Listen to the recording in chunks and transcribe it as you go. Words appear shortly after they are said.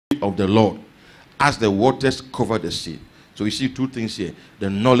of the Lord as the waters cover the sea. So you see two things here: the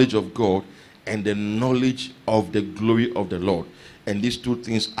knowledge of God and the knowledge of the glory of the Lord. And these two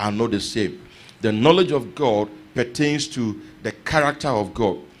things are not the same. The knowledge of God pertains to the character of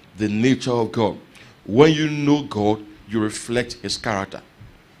God, the nature of God. When you know God, you reflect his character.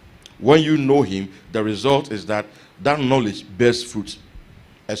 When you know him, the result is that that knowledge bears fruit.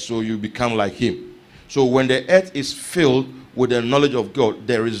 And so you become like him. So when the earth is filled with the knowledge of God,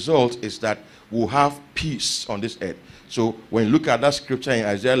 the result is that we'll have peace on this earth. So when you look at that scripture in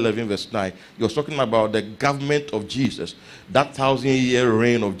Isaiah 11 verse 9, you're talking about the government of Jesus, that 1,000-year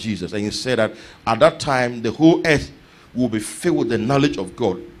reign of Jesus. And he said that at that time, the whole earth will be filled with the knowledge of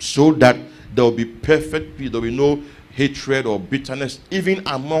God, so that there will be perfect peace. There will be no hatred or bitterness, even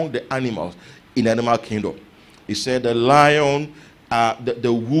among the animals in the animal kingdom. He said the lion,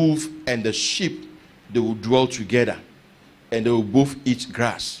 the wolf, and the sheep, they will dwell together, and they will both eat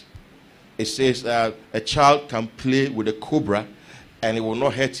grass. It says a child can play with a cobra and it will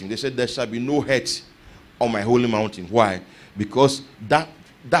not hurt him. They said there shall be no hurt on my holy mountain. Why? Because that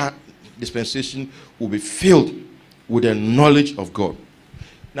dispensation will be filled with the knowledge of God.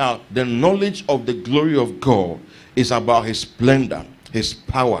 Now, the knowledge of the glory of God is about his splendor, his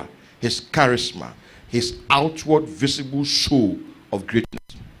power, his charisma, his outward visible show of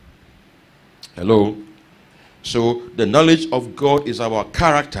greatness. Hello? So the knowledge of God is about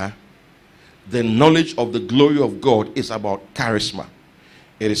character. The knowledge of the glory of God is about charisma.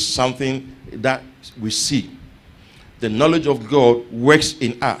 It is something that we see. The knowledge of God works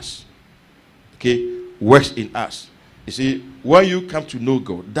in us. Okay? Works in us. You see, when you come to know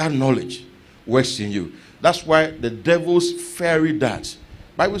God, that knowledge works in you. That's why the devil's fiery darts.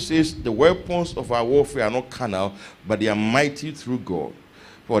 Bible says the weapons of our warfare are not carnal, but they are mighty through God.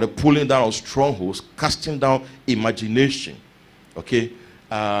 For the pulling down of strongholds, casting down imagination. Okay?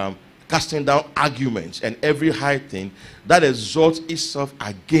 Casting down arguments and every high thing that exalts itself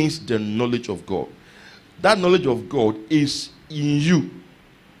against the knowledge of God. That knowledge of God is in you.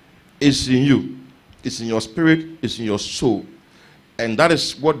 It's in you. It's in your spirit. It's in your soul. And that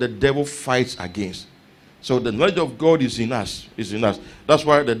is what the devil fights against. So the knowledge of God is in us. Is in us. That's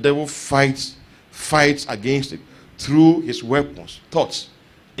why the devil fights against it through his weapons, thoughts,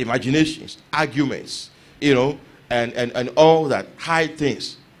 imaginations, arguments, and all that high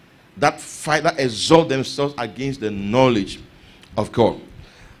things that fight, that exalt themselves against the knowledge of God.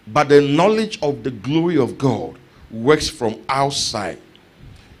 But the knowledge of the glory of God works from outside.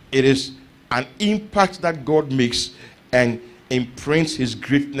 It is an impact that God makes and imprints his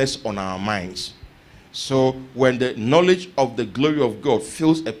greatness on our minds. So when the knowledge of the glory of God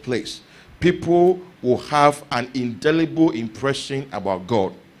fills a place, people will have an indelible impression about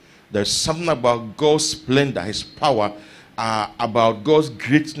God. There's something about God's splendor, his power, about God's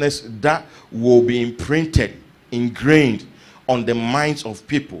greatness that will be imprinted, ingrained on the minds of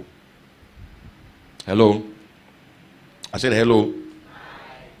people. Hello? I said hello.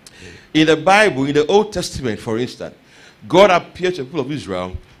 In the Bible, in the Old Testament, for instance, God appeared to the people of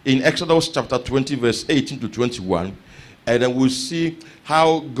Israel in Exodus chapter 20, verse 18 to 21. And then we'll see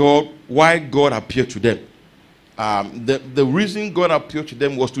why God appeared to them. The reason God appeared to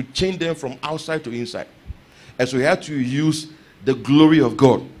them was to change them from outside to inside. And so he had to use the glory of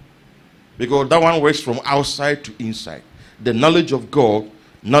God, because that one works from outside to inside. The knowledge of God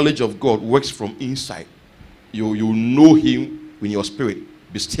works from inside. You know him in your spirit.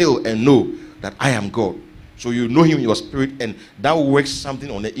 Be still and know that I am God. So you know him in your spirit, and that works something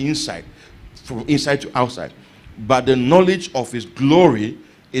on the inside, from inside to outside. But the knowledge of his glory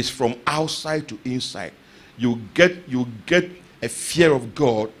is from outside to inside. You get a fear of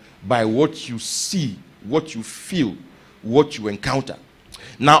God by what you see, what you feel, what you encounter.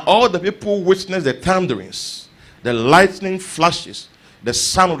 Now all the people witnessed the thunderings, the lightning flashes, the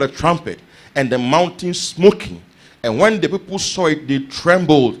sound of the trumpet, and the mountain smoking. And when the people saw it, they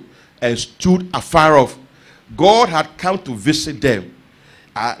trembled and stood afar off. God had come to visit them.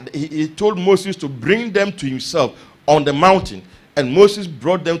 He told Moses to bring them to himself on the mountain. And Moses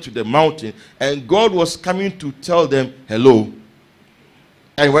brought them to the mountain. And God was coming to tell them hello.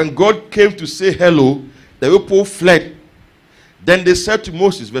 And when God came to say hello, the people fled. Then they said to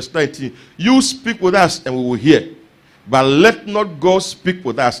Moses, verse 19, you speak with us and we will hear. But let not God speak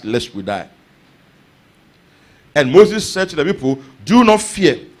with us lest we die. And Moses said to the people, do not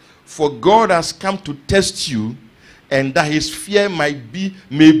fear, for God has come to test you, and that his fear may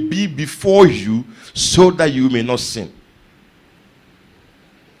be before you, so that you may not sin.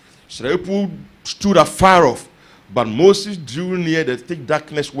 So the people stood afar off, but Moses drew near the thick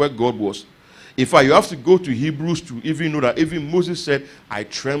darkness where God was. In fact, you have to go to Hebrews to even know that even Moses said, I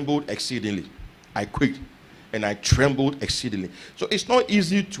trembled exceedingly. I quaked and I trembled exceedingly. So it's not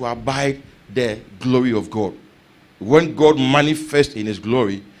easy to abide the glory of God. When God manifests in his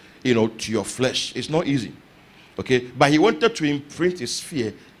glory, to your flesh, it's not easy. Okay? But he wanted to imprint his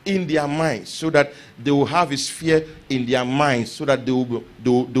fear in their minds so that they will have his fear in their minds so that they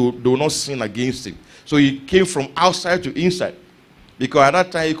will not sin against him. So he came from outside to inside. Because at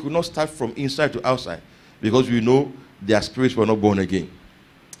that time, he could not start from inside to outside. Because we know their spirits were not born again.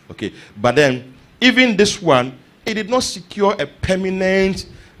 Okay? But then, even this one, it did not secure a permanent,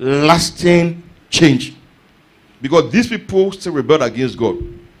 lasting change. Because these people still rebelled against God.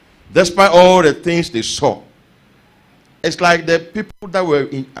 Despite all the things they saw. It's like the people that were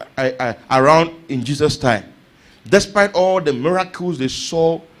around in Jesus' time. Despite all the miracles they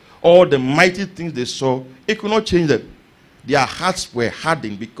saw, all the mighty things they saw, it could not change them. Their hearts were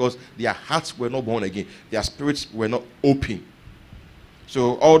hardened because their hearts were not born again. Their spirits were not open.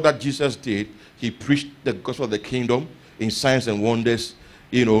 So all that Jesus did, he preached the gospel of the kingdom in signs and wonders,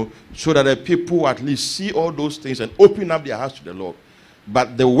 so that the people at least see all those things and open up their hearts to the Lord.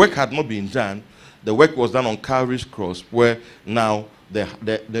 But the work had not been done. The work was done on Calvary's cross, where now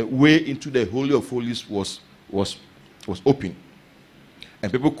the way into the Holy of Holies was open.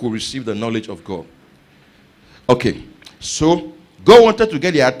 And people could receive the knowledge of God. Okay, so God wanted to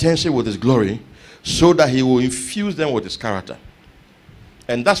get their attention with his glory so that he will infuse them with his character.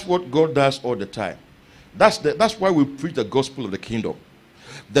 And that's what God does all the time. That's why we preach the gospel of the kingdom.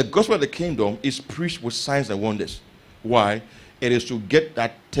 The gospel of the kingdom is preached with signs and wonders. Why? It is to get the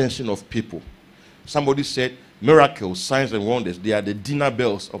attention of people. Somebody said, miracles, signs and wonders, they are the dinner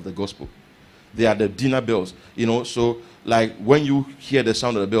bells of the gospel. They are the dinner bells. So like when you hear the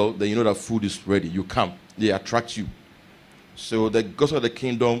sound of the bell, then you know that food is ready. You come. They attract you. So the gospel of the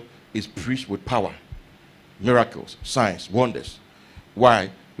kingdom is preached with power. Miracles, signs, wonders. Why?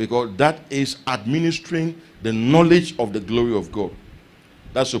 Because that is administering the knowledge of the glory of God.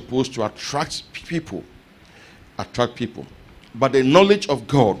 That's supposed to attract people. Attract people. But the knowledge of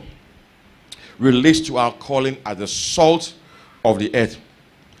God relates to our calling as the salt of the earth.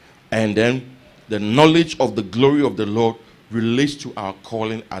 And then the knowledge of the glory of the Lord relates to our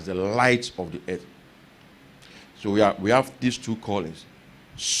calling as the light of the earth. So we have these two callings.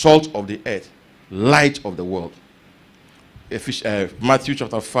 Salt of the earth, light of the world. Matthew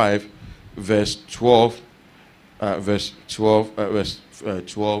chapter 5, verse 12, verse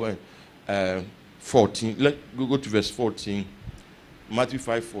 12 and 14. Let's go to verse 14. Matthew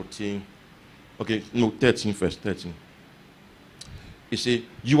 5, 14. Okay, no, 13, verse 13. You see,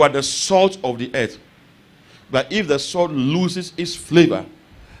 you are the salt of the earth. But if the salt loses its flavor,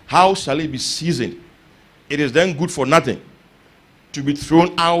 how shall it be seasoned? It is then good for nothing, to be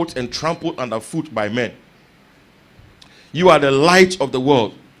thrown out and trampled underfoot by men. You are the light of the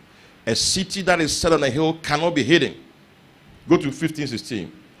world. A city that is set on a hill cannot be hidden. Go to 15,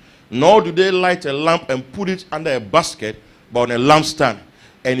 16. Nor do they light a lamp and put it under a basket, but on a lampstand,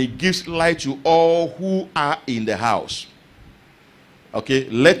 and it gives light to all who are in the house. Okay,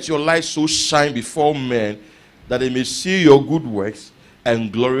 let your light so shine before men that they may see your good works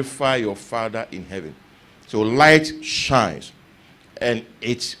and glorify your Father in heaven. So light shines and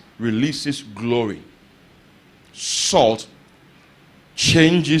it releases glory. Salt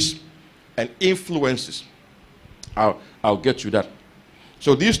changes and influences. I'll get to that.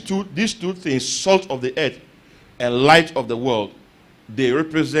 So these two things, salt of the earth and light of the world, they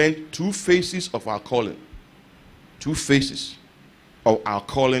represent two faces of our calling. Two faces of our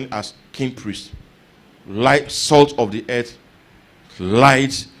calling as king priest. Light, salt of the earth,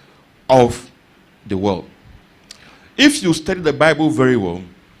 light of the world. If you study the Bible very well,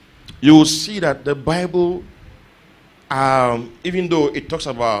 you will see that the Bible, even though it talks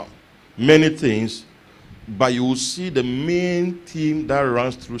about many things, but you will see the main theme that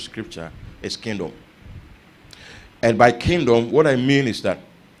runs through scripture is kingdom. And by kingdom, what I mean is that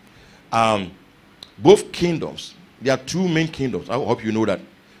both kingdoms, there are two main kingdoms. I hope you know that.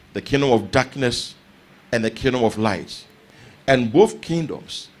 The kingdom of darkness and the kingdom of light. And both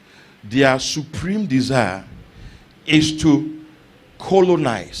kingdoms, their supreme desire is to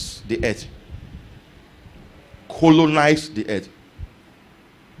colonize the earth. Colonize the earth.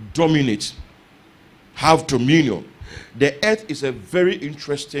 Dominate. Have dominion. The earth is a very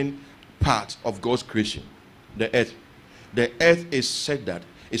interesting part of God's creation. The earth. The earth is said that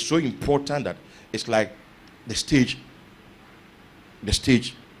it's so important that it's like the stage. The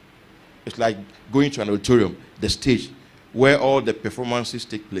stage. It's like going to an auditorium. The stage where all the performances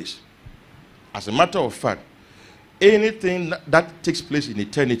take place. As a matter of fact, anything that takes place in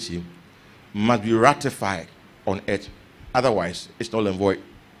eternity must be ratified on earth. Otherwise, it's null and void.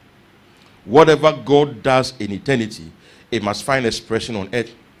 Whatever God does in eternity, it must find expression on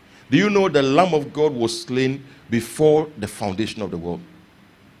earth. Do you know the Lamb of God was slain before the foundation of the world?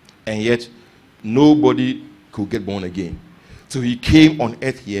 And yet, nobody could get born again. So he came on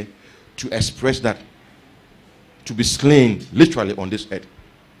earth here to express that, to be slain literally on this earth.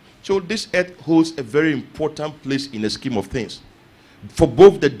 So this earth holds a very important place in the scheme of things for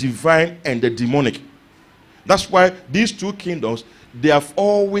both the divine and the demonic. That's why these two kingdoms, they have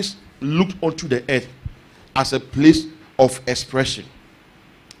always looked onto the earth as a place of expression,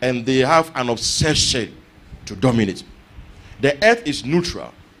 and they have an obsession to dominate. The earth is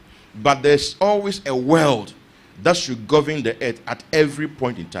neutral, but there's always a world that should govern the earth at every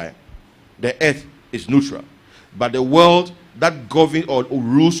point in time. The earth is neutral, but the world that governs or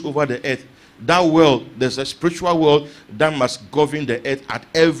rules over the earth, that world, there's a spiritual world that must govern the earth at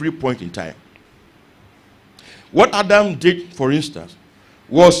every point in time. What Adam did, for instance,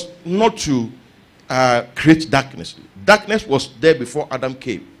 was not to create darkness. Darkness was there before Adam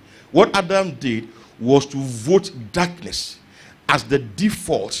came. What Adam did was to vote darkness as the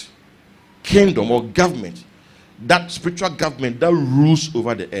default kingdom or government, that spiritual government that rules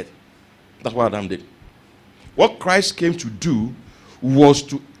over the earth. That's what Adam did. What Christ came to do was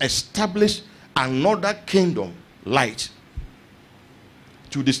to establish another kingdom, light,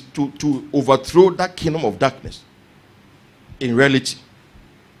 to overthrow that kingdom of darkness in reality.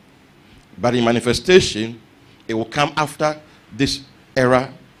 But in manifestation, it will come after this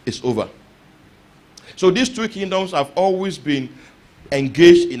era is over. So these two kingdoms have always been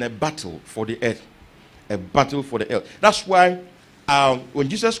engaged in a battle for the earth. A battle for the earth. That's why when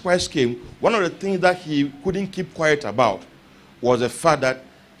Jesus Christ came, one of the things that he couldn't keep quiet about was the fact that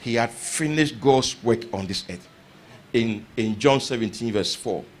he had finished God's work on this earth. In John 17 verse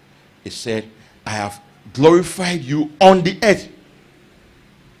 4, it said, I have glorified you on the earth.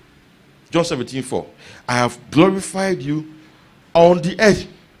 John 17:4. I have glorified you on the earth.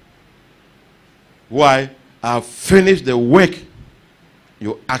 Why? I have finished the work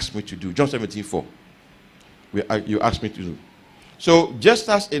you asked me to do. John 17:4. You asked me to do. So just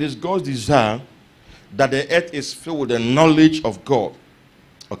as it is God's desire that the earth is filled with the knowledge of God,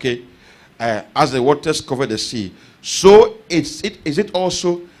 okay, as the waters cover the sea, so is it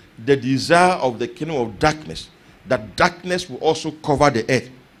also the desire of the kingdom of darkness that darkness will also cover the earth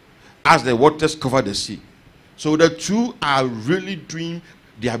as the waters cover the sea. So the two are really doing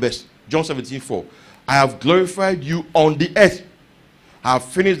their best. John 17:4. I have glorified you on the earth. I have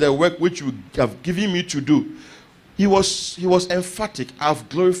finished the work which you have given me to do. He was emphatic. I have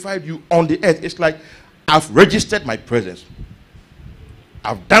glorified you on the earth. It's like I've registered my presence.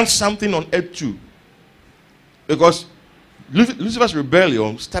 I've done something on earth too. Because Lucifer's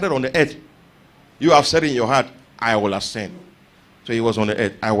rebellion started on the earth. You have said in your heart, I will ascend. So he was on the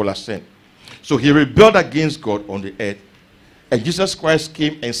earth, I will ascend. So he rebelled against God on the earth. And Jesus Christ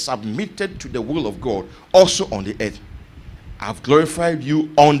came and submitted to the will of God also on the earth. I've glorified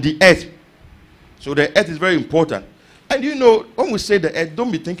you on the earth. So the earth is very important. And you know, when we say the earth,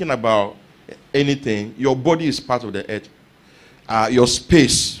 don't be thinking about anything. Your body is part of the earth. Your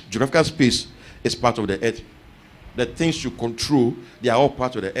space, geographical space, is part of the earth. The things you control, they are all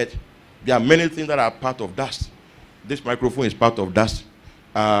part of the earth. There are many things that are part of dust. This microphone is part of dust.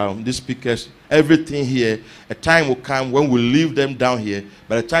 These speakers, everything here, a time will come when we leave them down here.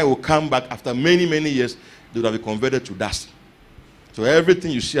 By the time we'll come back after many, many years, they will be converted to dust. So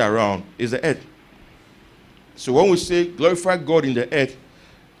everything you see around is the earth. So when we say glorify God in the earth,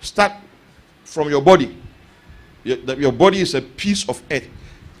 start from your body. Your body is a piece of earth,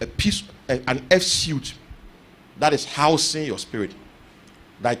 an earth suit that is housing your spirit.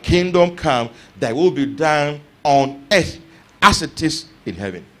 Thy kingdom come, thy will be done on earth as it is in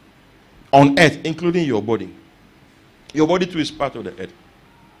heaven. On earth, including your body. Your body too is part of the earth.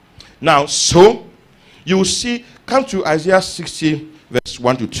 Now, so you will see, come to Isaiah 60 verse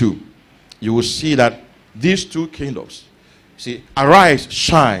 1 to 2. You will see that these two kingdoms, see, arise,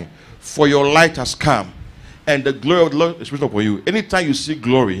 shine, for your light has come, and the glory of the Lord is risen upon you. Anytime you see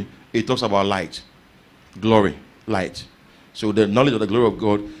glory, it talks about light. Glory, light. So the knowledge of the glory of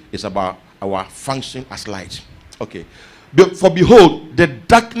God is about our function as light. Okay. For behold, the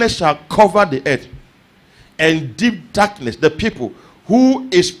darkness shall cover the earth, and deep darkness, the people who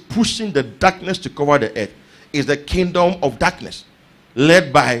is pushing the darkness to cover the earth, is the kingdom of darkness,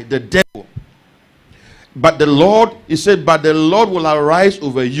 led by the devil. But the Lord, he said, but the Lord will arise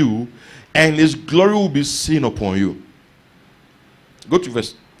over you, and his glory will be seen upon you. Go to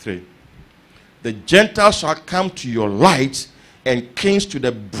verse 3. The Gentiles shall come to your light, and kings to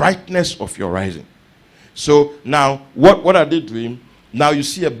the brightness of your rising. So now, what are they doing? Now you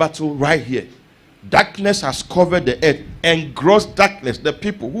see a battle right here. Darkness has covered the earth, and gross darkness, the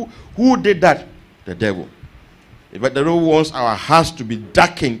people. Who did that? The devil. But the devil wants our hearts to be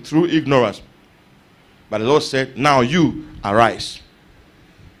darkened through ignorance. But the Lord said, now you arise.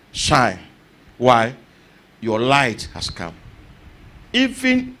 Shine. Why? Your light has come.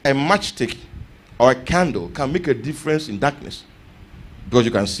 Even a matchstick or a candle can make a difference in darkness, because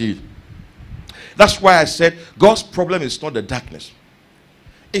you can see it. That's why I said God's problem is not the darkness.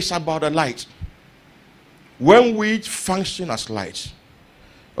 It's about the light. When we function as light,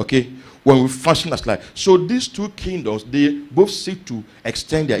 okay, when we function as light. So these two kingdoms, they both seek to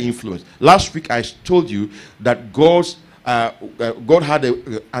extend their influence. Last week I told you that God had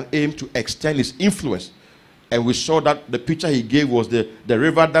an aim to extend his influence. And we saw that the picture he gave was the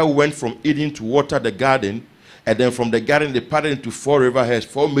river that went from Eden to water the garden. And then from the garden, they parted into four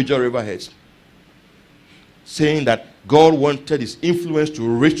major riverheads. Saying that God wanted his influence to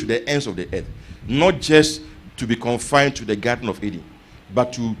reach to the ends of the earth. Not just to be confined to the Garden of Eden,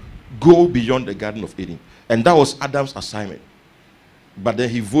 but to go beyond the Garden of Eden. And that was Adam's assignment. But then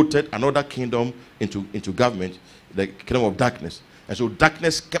he voted another kingdom into government, the kingdom of darkness. And so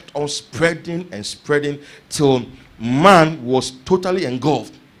darkness kept on spreading and spreading till man was totally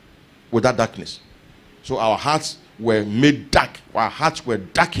engulfed with that darkness. So our hearts were made dark. Our hearts were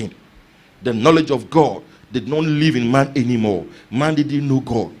darkened. The knowledge of God did not live in man anymore. Man didn't know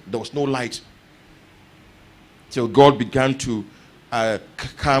God. There was no light. Till God began to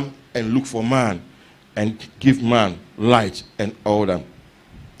come and look for man and give man light and order.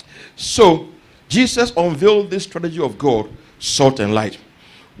 So Jesus unveiled this strategy of God, salt and light,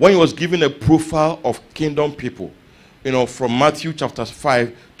 when he was giving a profile of kingdom people. You know, from Matthew chapter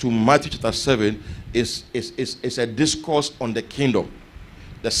 5 to Matthew chapter 7 is a discourse on the kingdom,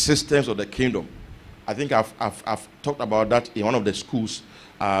 the systems of the kingdom. I think I've talked about that in one of the schools,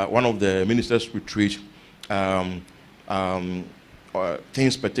 one of the ministers' retreat,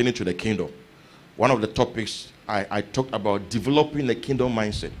 things pertaining to the kingdom. One of the topics I talked about developing the kingdom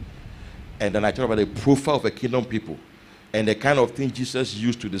mindset. And then I talked about the profile of a kingdom people and the kind of thing Jesus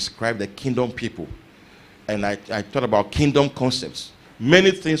used to describe the kingdom people. And I thought about kingdom concepts.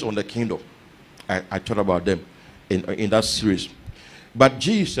 Many things on the kingdom. I thought about them in that series. But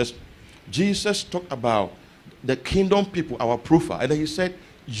Jesus talked about the kingdom people, our profile. And then he said,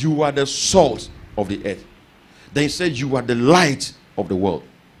 you are the salt of the earth. Then he said, you are the light of the world.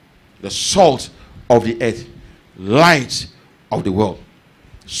 The salt of the earth. Light of the world.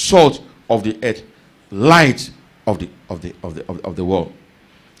 Salt of the earth. Light of the world.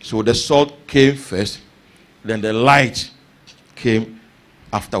 So the salt came first. Then the light came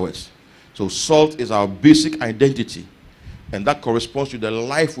afterwards. So salt is our basic identity. And that corresponds to the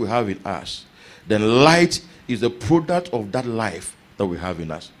life we have in us. Then light is the product of that life that we have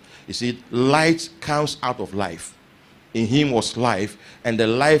in us. You see, light comes out of life. In him was life, and the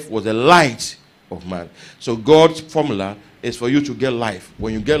life was the light of man. So God's formula is for you to get life.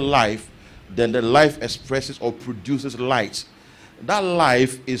 When you get life, then the life expresses or produces light. That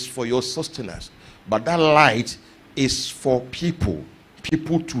life is for your sustenance. But that light is for people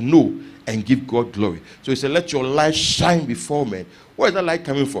to know and give God glory. So he said, let your light shine before men. Where is that light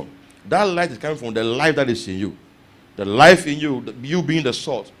coming from? That light is coming from the life that is in you. The life in you, you being the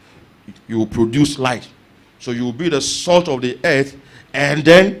salt, you will produce light. So you will be the salt of the earth, and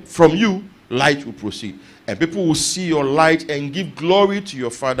then from you, light will proceed. And people will see your light and give glory to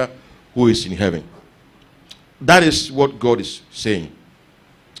your Father who is in heaven. That is what God is saying.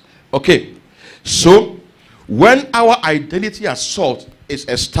 Okay. So, when our identity as salt is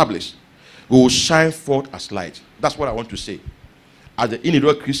established, we will shine forth as light. That's what I want to say. As an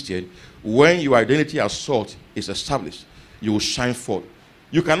individual Christian, when your identity as salt is established, you will shine forth.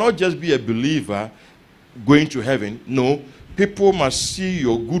 You cannot just be a believer going to heaven. No, people must see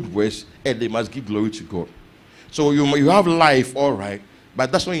your good works and they must give glory to God. So you have life, all right,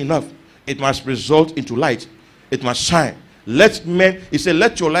 but that's not enough. It must result into light. It must shine. Let men, he said,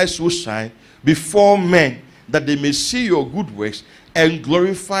 let your light so shine before men that they may see your good works and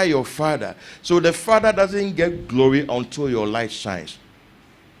glorify your Father. So the Father doesn't get glory until your light shines.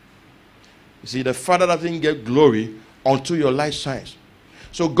 You see, the Father doesn't get glory until your light shines.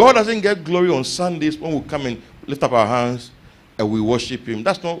 So God doesn't get glory on Sundays when we come and lift up our hands and we worship him.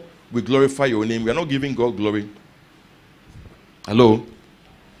 That's not, we glorify your name. We are not giving God glory. Hello?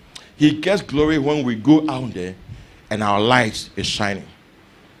 He gets glory when we go out there and our light is shining.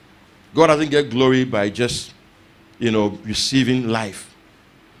 God doesn't get glory by just, receiving life,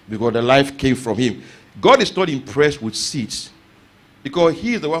 because the life came from him. God is not impressed with seeds. Because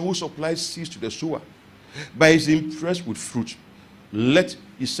he is the one who supplies seeds to the sower. But he's impressed with fruit.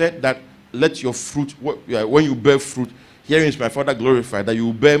 He said that let your fruit, when you bear fruit, herein is my Father glorified, that you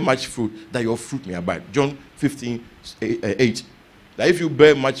will bear much fruit, that your fruit may abide. John 15:8. That if you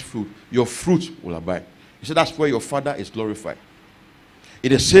bear much fruit, your fruit will abide. He said that's where your Father is glorified.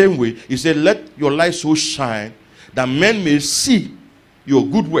 In the same way, he said, let your light so shine that men may see your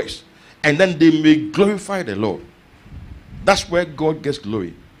good works, and then they may glorify the Lord. That's where God gets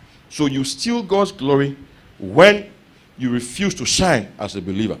glory. So you steal God's glory when you refuse to shine as a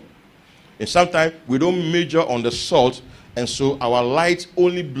believer. And sometimes we don't major on the salt, and so our light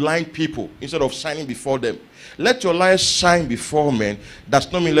only blind people instead of shining before them. Let your light shine before men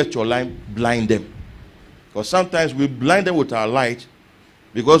does not mean let your light blind them. Because sometimes we blind them with our light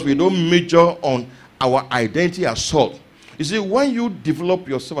because we don't major on our identity as salt. You see, when you develop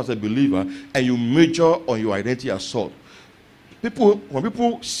yourself as a believer and you major on your identity as salt, when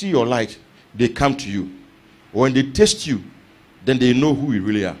people see your light, they come to you. When they taste you, then they know who you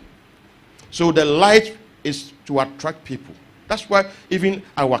really are. So the light is to attract people. That's why even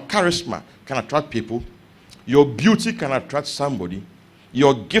our charisma can attract people. Your beauty can attract somebody.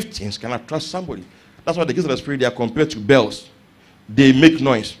 Your giftings can attract somebody. That's why the gifts of the Spirit, they are compared to bells. They make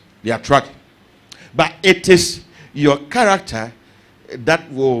noise. They attract. But it is your character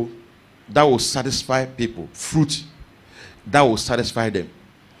that will satisfy people. Fruit that will satisfy them.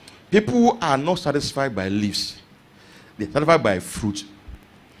 People are not satisfied by leaves. They're satisfied by fruit.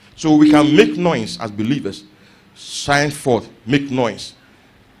 So we can make noise as believers. Shine forth, make noise.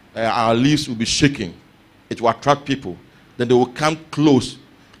 Our leaves will be shaking. It will attract people. Then they will come close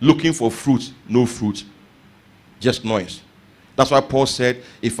looking for fruit. No fruit. Just noise. That's why Paul said,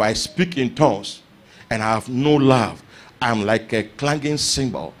 if I speak in tongues and I have no love, I'm like a clanging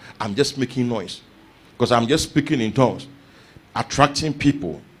cymbal. I'm just making noise. Because I'm just speaking in tongues. Attracting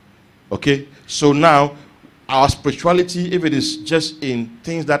people. Okay? So now, our spirituality, if it is just in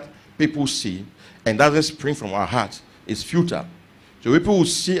things that people see and doesn't spring from our heart, is futile. So people will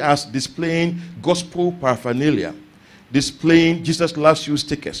see us displaying gospel paraphernalia, displaying Jesus loves you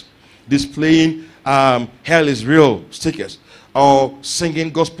stickers, displaying hell is real stickers, or singing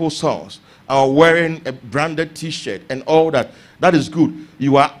gospel songs, or wearing a branded t-shirt and all that. That is good.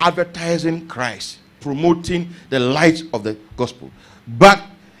 You are advertising Christ, promoting the light of the gospel. But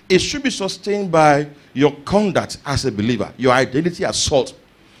it should be sustained by your conduct as a believer, your identity as salt.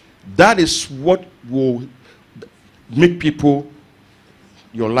 That is what will make people,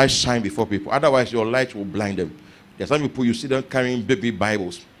 your light shine before people. Otherwise, your light will blind them. There are some people, you see them carrying baby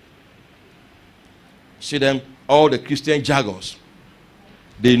Bibles. See them, all the Christian jargons.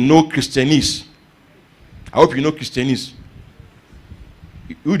 They know Christianese. I hope you know Christianese.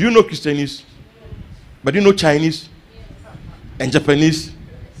 Do you know Christianese? But do you know Chinese? And Japanese?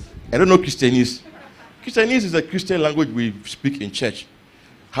 I don't know Christianese. Christianese is a Christian language we speak in church.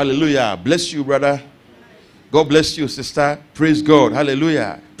 Hallelujah. Bless you, brother. God bless you, sister. Praise God.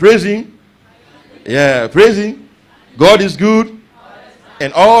 Hallelujah. Praising. Yeah, praising. God is good.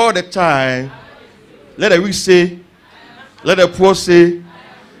 And all the time, let the weak say, let the poor say,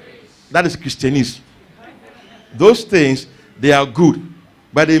 that is Christianese. Those things, they are good,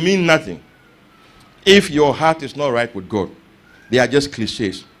 but they mean nothing. If your heart is not right with God, they are just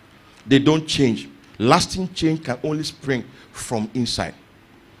cliches. They don't change. Lasting change can only spring from inside,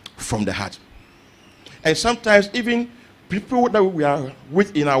 from the heart. And sometimes even people that we are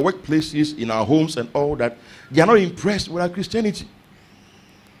with in our workplaces, in our homes and all that, they are not impressed with our Christianity.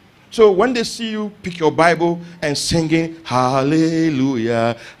 So when they see you pick your Bible and singing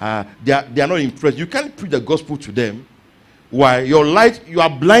hallelujah, they are not impressed. You can't preach the gospel to them. Why? Your light, you are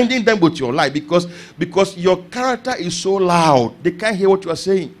blinding them with your light because your character is so loud. They can't hear what you are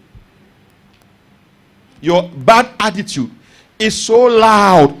saying. Your bad attitude is so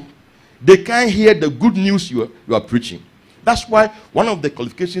loud. They can't hear the good news you are preaching. That's why one of the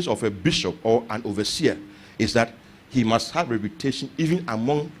qualifications of a bishop or an overseer is that he must have reputation even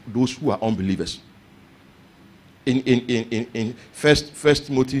among those who are unbelievers. In First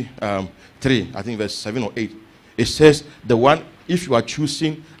Timothy 3, I think verse 7 or 8, it says the one, if you are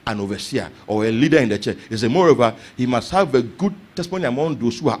choosing an overseer or a leader in the church, it says moreover, he must have a good testimony among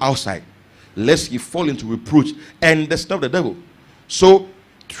those who are outside, lest he fall into reproach and the snare of the devil. So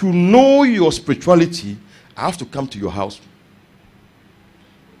to know your spirituality, I have to come to your house.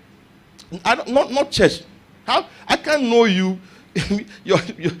 Not church. How I can't know you. No.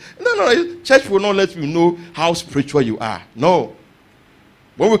 Church will not let you know how spiritual you are. No.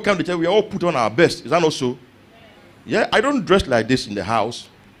 When we come to church, we all put on our best. Is that not so? Yeah, I don't dress like this in the house.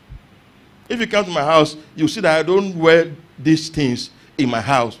 If you come to my house, you see that I don't wear these things in my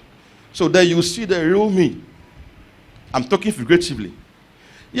house. So then you see the real me. I'm talking figuratively.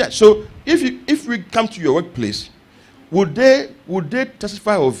 Yeah, so if we come to your workplace, would they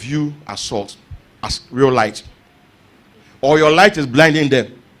testify of you as salt, as real light? Or your light is blinding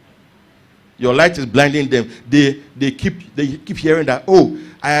them? Your light is blinding them. They keep hearing that, oh,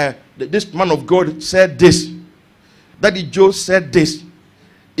 this man of God said this. Daddy Joe said this.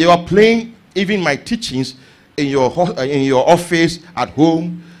 You are playing even my teachings in your office, at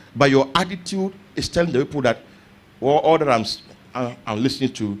home, but your attitude is telling the people that all that I'm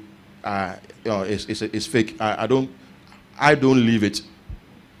listening to is fake. I don't leave it.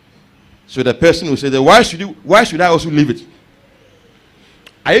 So the person will say that why should I also leave it?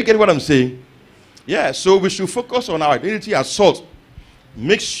 Are you getting what I'm saying? Yeah, so we should focus on our identity as salt.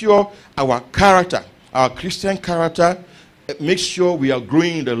 Make sure our character, our Christian character, make sure we are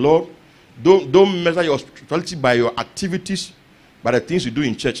growing in the Lord. Don't measure your spirituality by your activities, by the things you do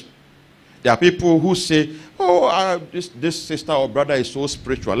in church. There are people who say, oh, this sister or brother is so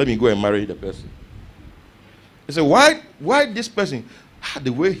spiritual. Let me go and marry the person. They say, why this person?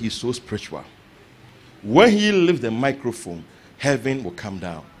 The way he's so spiritual. When he lifts the microphone, heaven will come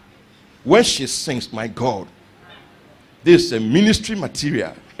down. When she sings, my God, this is a ministry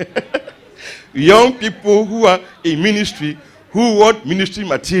material. Young people who are in ministry, who want ministry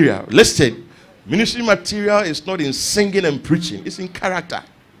material. Listen, ministry material is not in singing and preaching. It's in character.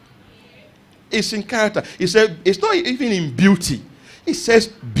 It's in character. He said it's not even in beauty. He says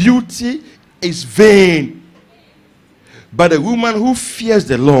beauty is vain. But the woman who fears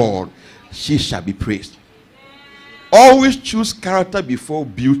the Lord, she shall be praised. Always choose character before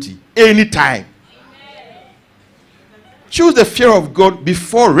beauty. Anytime. Choose the fear of God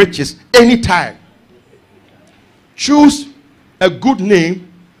before riches. Anytime. Choose a good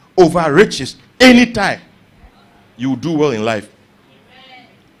name over riches. Anytime. You will do well in life.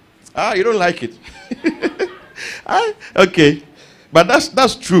 You don't like it. Okay. But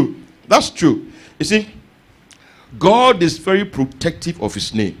that's true. That's true. You see, God is very protective of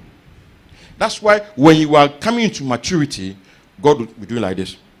his name. That's why when you are coming into maturity, God will be doing like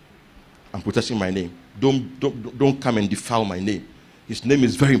this. I'm protecting my name. Don't come and defile my name. His name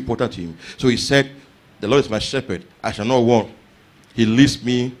is very important to him. So he said, the Lord is my shepherd. I shall not want. He leads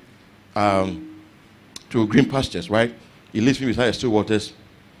me to green pastures, right? He leads me beside the still waters.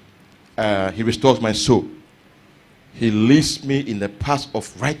 He restores my soul. He leads me in the path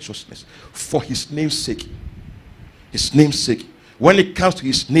of righteousness for his name's sake. His name's sake. When it comes to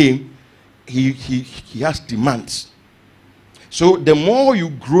his name, he has demands. So the more you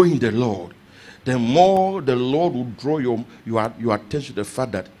grow in the Lord, the more the Lord will draw your attention to the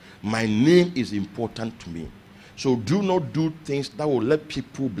fact that my name is important to me. So do not do things that will let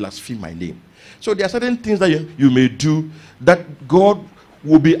people blaspheme my name. So there are certain things that you may do that God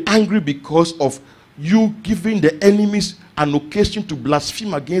will be angry because of you giving the enemies an occasion to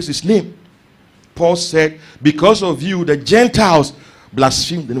blaspheme against his name. Paul said, because of you, the Gentiles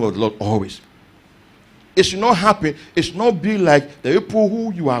blaspheme the name of the Lord always. It should not happen. It should not be like the people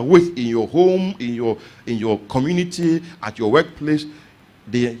who you are with in your home, in your community, at your workplace.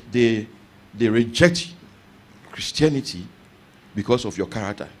 They reject Christianity because of your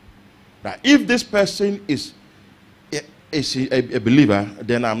character. Now, if this person is a believer,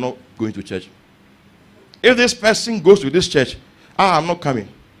 then I'm not going to church. If this person goes to this church, I'm not coming.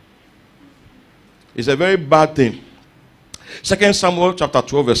 It's a very bad thing. 2 Samuel chapter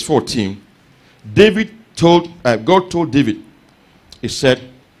 12 verse 14. God told David, he said,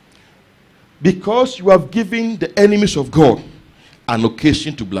 because you have given the enemies of God an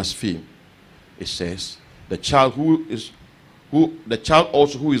occasion to blaspheme, it says, the child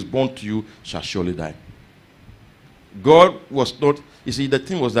also who is born to you shall surely die. God was not, you see, the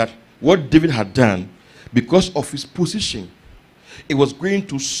thing was that what David had done, because of his position, it was going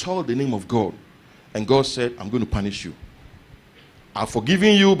to soil the name of God. And God said, I'm going to punish you. I've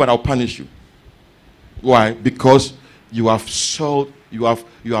forgiven you, but I'll punish you. Why? Because you have soiled, you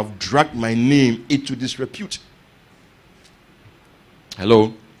have dragged my name into disrepute.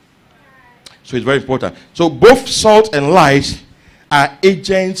 Hello? So it's very important. So both salt and light are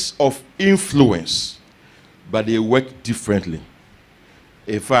agents of influence, but they work differently.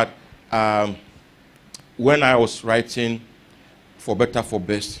 In fact, when I was writing For Better, For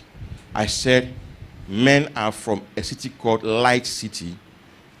Best, I said men are from a city called Light City.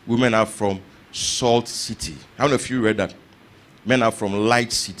 Women are from Salt City. How many of you read that? Men are from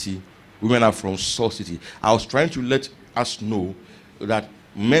Light City. Women are from Salt City. I was trying to let us know that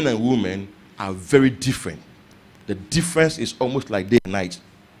men and women are very different. The difference is almost like day and night.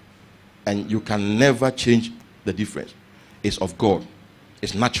 And you can never change the difference. It's of God.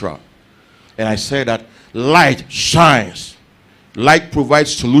 It's natural. And I say that light shines. Light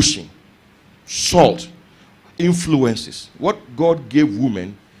provides solution. Salt influences. What God gave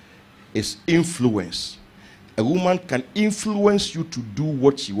women is influence. A woman can influence you to do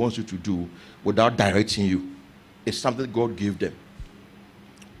what she wants you to do without directing you. It's something God gave them.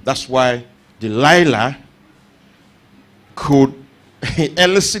 That's why Delilah could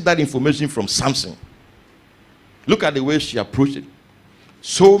elicit that information from Samson. Look at the way she approached it.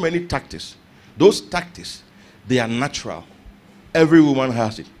 So many tactics. Those tactics, they are natural. Every woman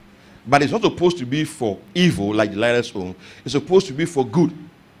has it. But it's not supposed to be for evil like Delilah's own. It's supposed to be for good.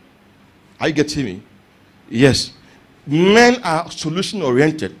 Are you getting me? Yes. Men are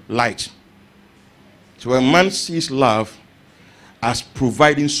solution-oriented, light. So a man sees love as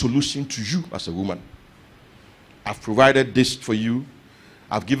providing solution to you as a woman. I've provided this for you.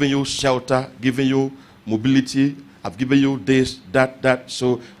 I've given you shelter, given you mobility. I've given you this, that.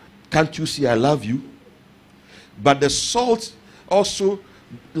 So can't you see I love you? But the salt also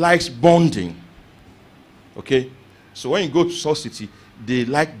likes bonding. Okay? So when you go to Salt City, they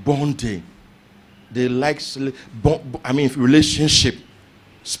like bonding. They like relationship,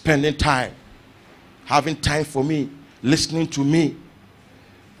 spending time, having time for me, listening to me,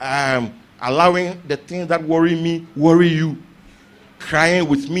 allowing the things that worry me worry you, crying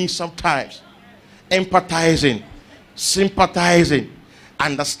with me sometimes, empathizing, sympathizing,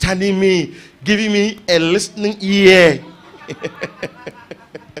 understanding me, giving me a listening ear.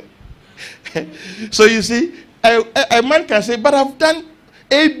 So you see, a man can say, but I've done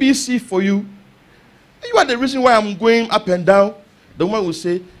ABC for you. You are the reason why I'm going up and down. The woman will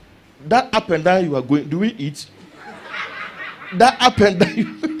say, that up and down you are going, do we eat? That up and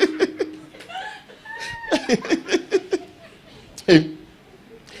down.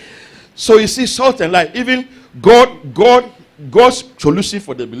 So you see, salt and light. Even God's solution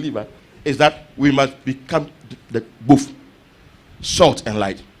for the believer is that we must become both salt and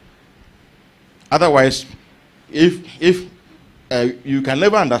light. Otherwise, if you can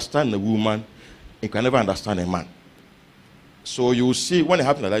never understand a woman, you can never understand a man. So you will see, when it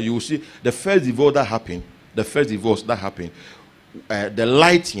happens like that, you will see the first divorce that happened, the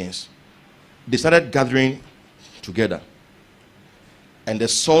Lightians, they started gathering together. And the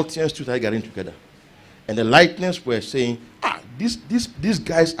Saltians too started gathering together. And the Lightnings were saying, these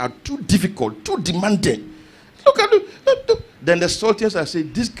guys are too difficult, too demanding. Look at them. Then the Saltians are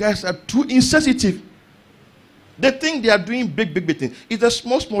saying, these guys are too insensitive. They think they are doing big things. It's a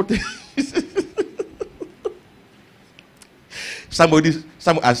small thing.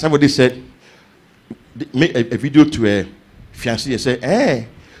 Somebody said, make a video to a fiancé and said,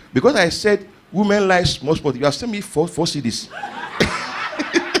 because I said women like small, you have sent me four CDs.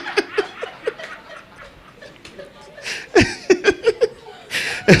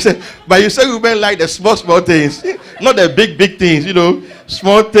 But you say women like the small things, not the big things,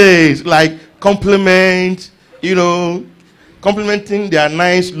 small things like compliment, complimenting their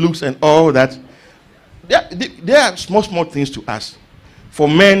nice looks and all that. They are small things to us. For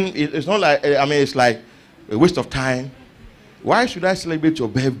men, it's not like, it's like a waste of time. Why should I celebrate your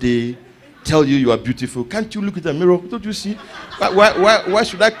birthday, tell you you are beautiful? Can't you look at the mirror? Don't you see? Why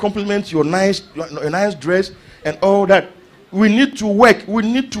should I compliment your nice dress and all that? We need to work. We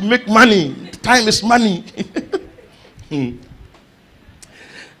need to make money. Time is money.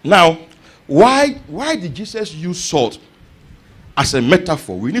 Now, why did Jesus use salt as a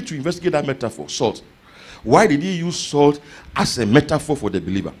metaphor? We need to investigate that metaphor, salt. Why did he use salt as a metaphor for the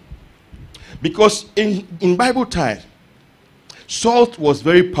believer? Because in Bible times, salt was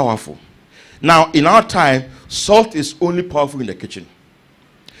very powerful. Now, in our time, salt is only powerful in the kitchen.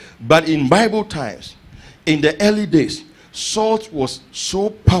 But in Bible times, in the early days, salt was so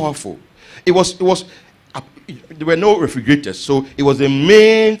powerful. There were no refrigerators, so it was the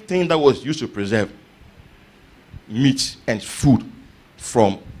main thing that was used to preserve meat and food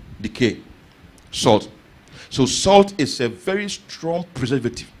from decay. Salt. So salt is a very strong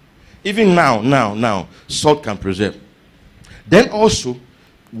preservative. Even now, salt can preserve. Then also,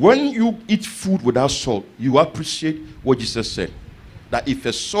 when you eat food without salt, you appreciate what Jesus said. That if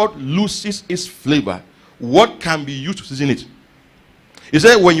a salt loses its flavor, what can be used to season it? He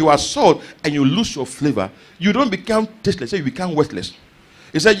said when you are salt and you lose your flavor, you don't become tasteless, you become worthless.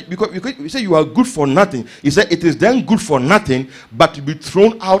 He said, because he said you are good for nothing. He said it is then good for nothing but to be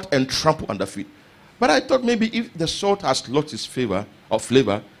thrown out and trampled under feet. But I thought maybe if the salt has lost its flavor,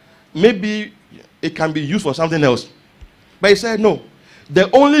 maybe it can be used for something else. But he said no. The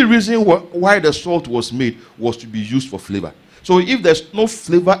only reason why the salt was made was to be used for flavor. So if there's no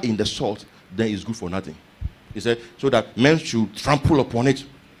flavor in the salt, then it's good for nothing. He said, so that men should trample upon it.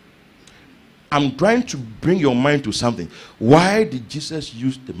 I'm trying to bring your mind to something. Why did Jesus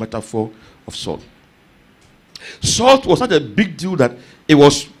use the metaphor of salt? Salt was such a big deal that it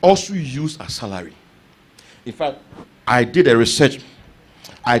was also used as salary. In fact, I did a research.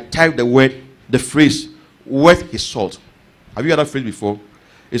 I typed the phrase, worth his salt. Have you heard that phrase before?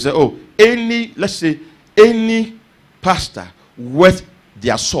 It said, oh, let's say, any pastor worth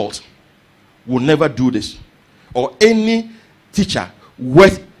their salt will never do this. Or any teacher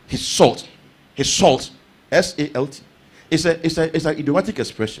worth his salt. His salt. S-A-L-T. It's an idiomatic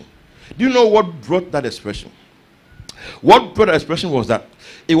expression. Do you know what brought that expression? What brought that expression was that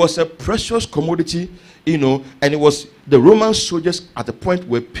it was a precious commodity, and it was the Roman soldiers at the point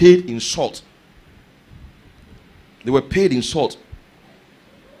were paid in salt. They were paid in salt.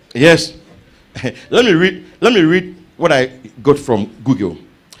 Yes. Let me read what I got from Google.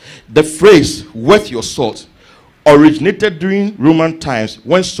 The phrase worth your salt originated during Roman times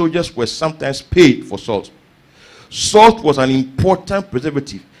when soldiers were sometimes paid for salt. Salt was an important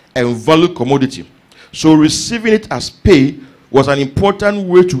preservative and valued commodity. So receiving it as pay was an important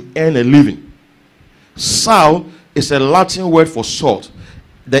way to earn a living. Sal is a Latin word for salt.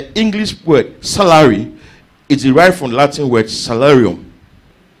 The English word salary is derived from the Latin word salarium,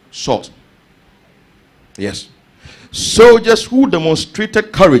 salt. Yes. Soldiers who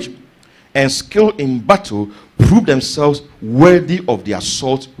demonstrated courage and skill in battle proved themselves worthy of their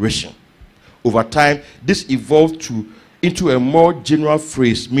salt ration. Over time, this evolved into a more general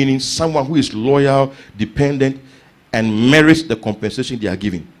phrase meaning someone who is loyal, dependent, and merits the compensation they are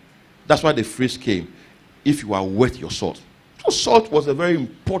giving. That's why the phrase came, if you are worth your salt. So salt was a very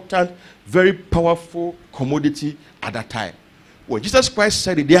important, very powerful commodity at that time. When Jesus Christ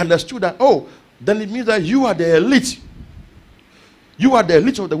said it, they understood that, oh, then it means that you are the elite. You are the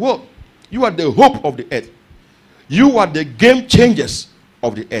elite of the world. You are the hope of the earth. You are the game changers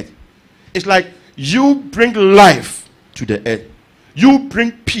of the earth. It's like you bring life to the earth. You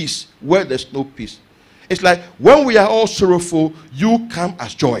bring peace where there's no peace. It's like when we are all sorrowful, you come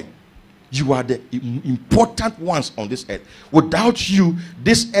as joy. You are the important ones on this earth. Without you,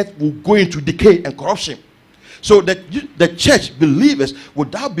 this earth will go into decay and corruption. So that the church, believers,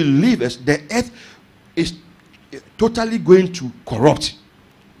 without believers, the earth is totally going to corrupt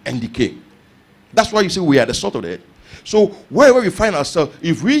and decay. That's why you say we are the salt of the earth. So wherever we find ourselves,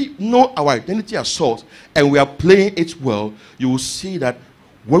 if we know our identity as salt and we are playing it well, you will see that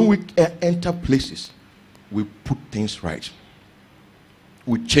when we enter places, we put things right.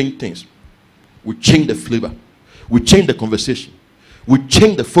 We change things. We change the flavor. We change the conversation. We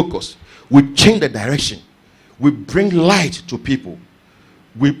change the focus. We change the direction. We bring light to people.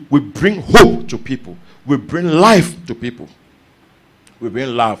 We bring hope to people. We bring life to people. We bring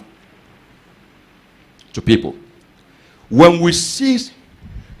love to people. When we cease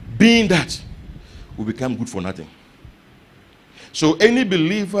being that, we become good for nothing. So any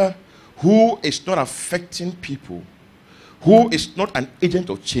believer who is not affecting people, who is not an agent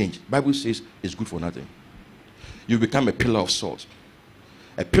of change, the Bible says is good for nothing. You become a pillar of salt.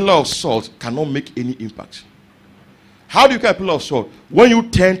 A pillar of salt cannot make any impact. How do you become a pillar of salt? When you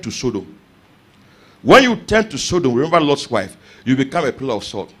turn to Sodom. When you turn to Sodom, remember Lot's wife, you become a pillar of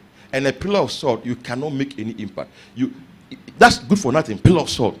salt. And a pillar of salt, you cannot make any impact. That's good for nothing. Pillar of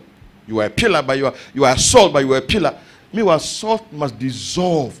salt. You are a pillar, but you are salt, but you are a pillar. Meanwhile, salt must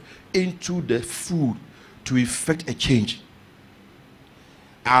dissolve into the food to effect a change.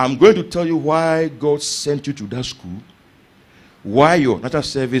 I'm going to tell you why God sent you to that school, why your national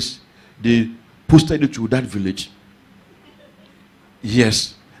service, they posted you to that village.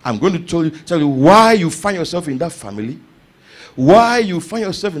 Yes, I'm going to tell you why you find yourself in that family, why you find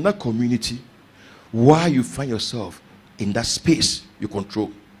yourself in that community, why you find yourself in that space you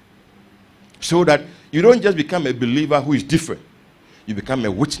control. So that you don't just become a believer who is different, you become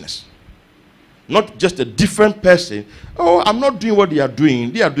a witness. Not just a different person. Oh, I'm not doing what they are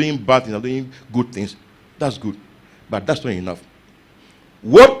doing. They are doing bad things, I'm doing good things. That's good. But that's not enough.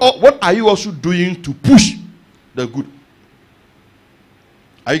 What are you also doing to push the good?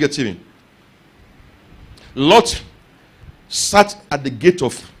 Are you getting me? Lot sat at the gate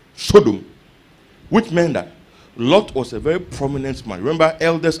of Sodom, which meant that Lot was a very prominent man. Remember,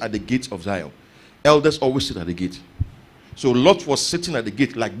 elders at the gate of Zion. Elders always sit at the gate. So Lot was sitting at the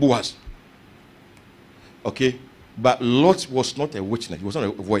gate like Boaz. Okay? But Lot was not a witness. He was not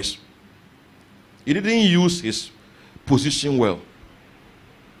a voice. He didn't use his position well.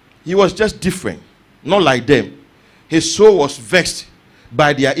 He was just different. Not like them. His soul was vexed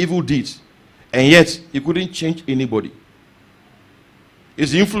by their evil deeds. And yet, he couldn't change anybody.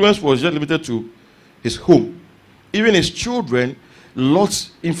 His influence was just limited to his home. Even his children,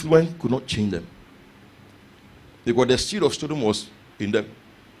 Lot's influence could not change them. Because the seed of Sodom was in them.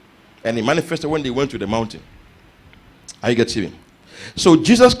 And it manifested when they went to the mountain. Are you getting me? So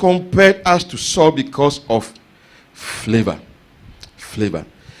Jesus compared us to salt because of flavor. Flavor.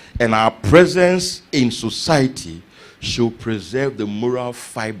 And our presence in society should preserve the moral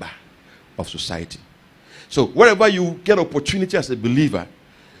fiber of society. So wherever you get opportunity as a believer,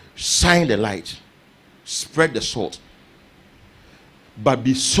 shine the light. Spread the salt. But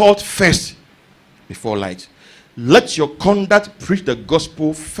be salt first before light. Let your conduct preach the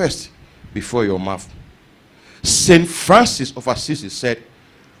gospel first before your mouth. Saint Francis of Assisi said,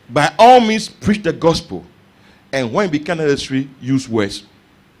 by all means preach the gospel, and when it becomes necessary, use words.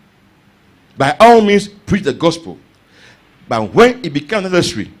 By all means preach the gospel, but when it becomes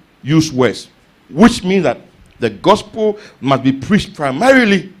necessary, use words. Which means that the gospel must be preached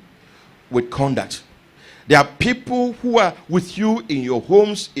primarily with conduct. There are people who are with you in your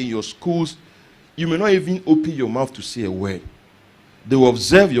homes, in your schools. You may not even open your mouth to say a word. They will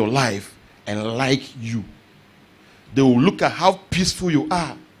observe your life and like you. They will look at how peaceful you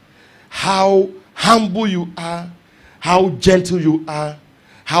are, how humble you are, how gentle you are,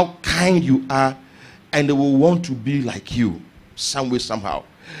 how kind you are, and they will want to be like you some way, somehow.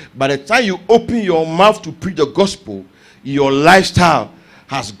 By the time you open your mouth to preach the gospel, your lifestyle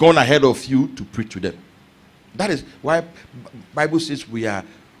has gone ahead of you to preach to them. That is why the Bible says we are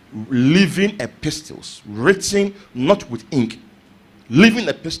living epistles, written not with ink, living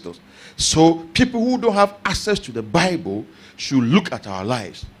epistles. So people who don't have access to the Bible should look at our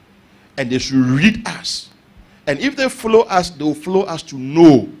lives and they should read us. And if they follow us, they will follow us to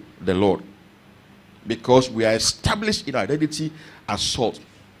know the Lord, because we are established in our identity as salt.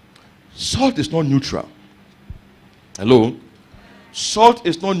 Salt is not neutral. Hello? Salt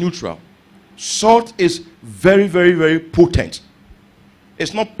is not neutral. Salt is very, very, very potent.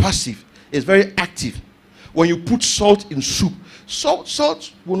 It's not passive. It's very active. When you put salt in soup,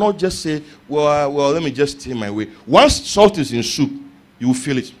 salt will not just say, well, let me just stay my way. Once salt is in soup, you will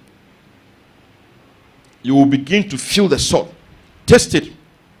feel it. You will begin to feel the salt. Taste it.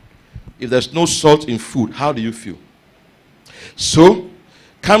 If there's no salt in food, how do you feel? So,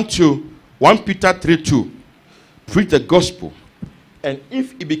 come to 1 Peter 3:2. Preach the gospel. And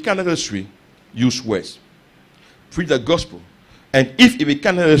if it becomes necessary, use words. Preach the gospel. And if it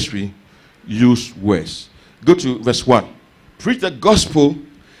becomes necessary, use words. Go to verse 1. Preach the gospel.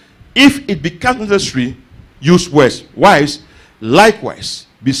 If it becomes necessary, use words. Wives, likewise,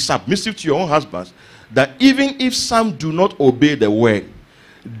 be submissive to your own husbands, that even if some do not obey the word,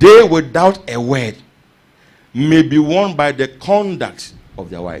 they without a word may be won by the conduct of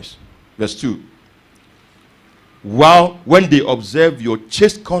their wives. Verse 2. While when they observe your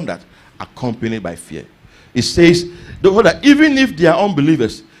chaste conduct accompanied by fear. It says that even if they are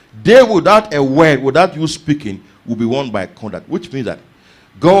unbelievers, they without a word, without you speaking, will be won by conduct. Which means that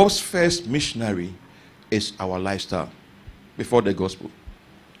God's first missionary is our lifestyle before the gospel.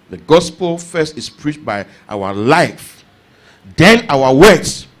 The gospel first is preached by our life. Then our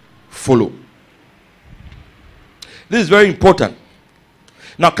words follow. This is very important.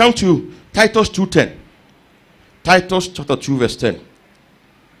 Now come to Titus 2:10. Titus chapter 2 verse 10.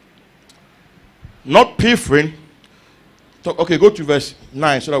 Not pilfering. Okay, go to verse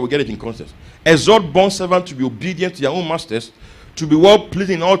 9 so that we get it in context. Exhort bondservants to be obedient to their own masters, to be well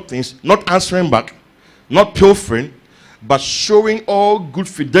pleasing in all things, not answering back, not pilfering, but showing all good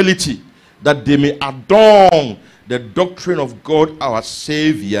fidelity, that they may adorn the doctrine of God our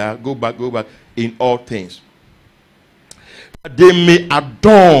Savior. Go back, in all things. That they may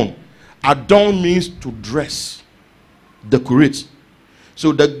adorn. Adorn means to dress, decorate.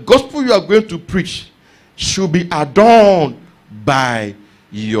 So the gospel you are going to preach should be adorned by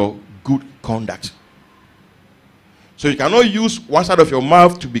your good conduct. So you cannot use one side of your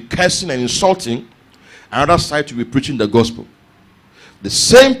mouth to be cursing and insulting, another side to be preaching the gospel. The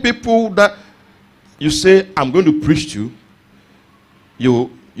same people that you say, I'm going to preach to, you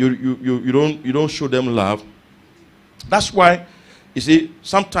don't show them love. That's why, you see,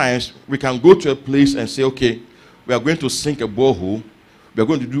 sometimes we can go to a place and say, okay, we are going to sink a borehole. We are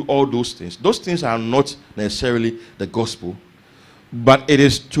going to do all those things. Those things are not necessarily the gospel, but it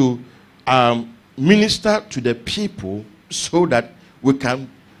is to minister to the people so that we can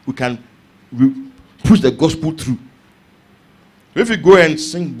push the gospel through. If you go and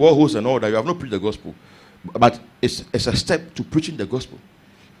sing boreholes and all that, you have not preached the gospel. But it's a step to preaching the gospel.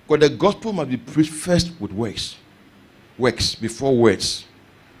 Because the gospel must be preached first with works. Works before words.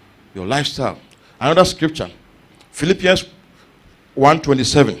 Your lifestyle. Another scripture. Philippians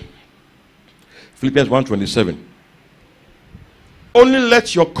 1:27. Philippians 1:27. Only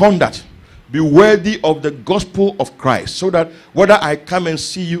let your conduct be worthy of the gospel of Christ, so that whether I come and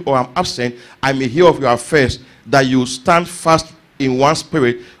see you or I'm absent, I may hear of your affairs, that you stand fast in one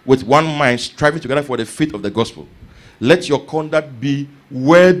spirit, with one mind, striving together for the faith of the gospel. Let your conduct be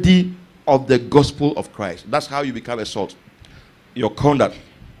worthy of the gospel of Christ. That's how you become a salt. Your conduct.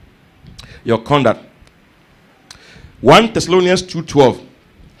 Your conduct. 1 Thessalonians 2:12.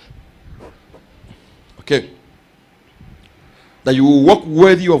 Okay. That you will walk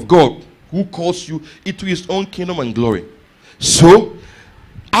worthy of God, who calls you into his own kingdom and glory. So,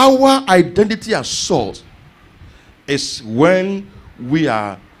 our identity as salt is when we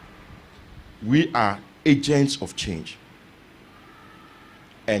are agents of change.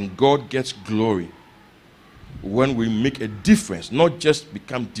 And God gets glory when we make a difference, not just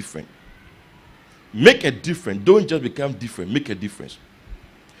become different. Make a difference. Don't just become different. Make a difference.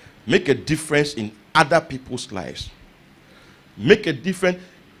 Make a difference in other people's lives. Make a difference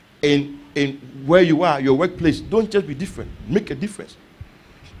in where you are, your workplace. Don't just be different. Make a difference.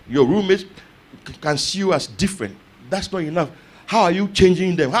 Your roommates can see you as different. That's not enough. How are you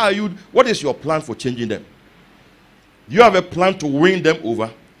changing them? What is your plan for changing them? You have a plan to win them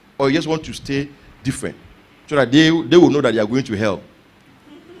over, or you just want to stay different so that they will know that they are going to hell?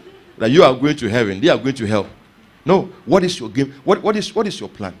 That you are going to heaven, they are going to hell. No. What is your game? What is your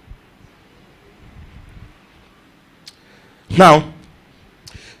plan? Now,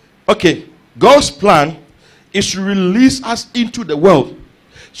 okay, God's plan is to release us into the world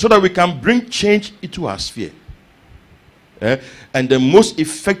so that we can bring change into our sphere. And the most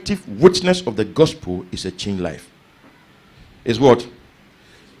effective witness of the gospel is a changed life. Is what?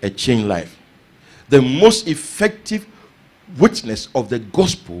 A changed life. The most effective witness of the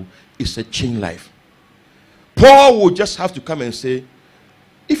gospel is a changed life. Paul will just have to come and say,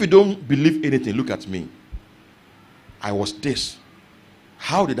 if you don't believe anything, look at me. I was this.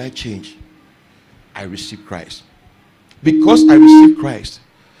 How did I change? I received Christ. Because I received Christ,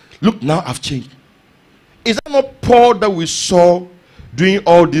 look, now I've changed. Is that not Paul that we saw doing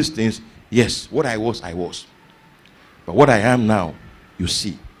all these things? Yes, what I was, I was. But what I am now, you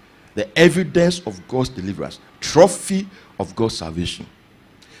see, the evidence of God's deliverance, trophy of God's salvation,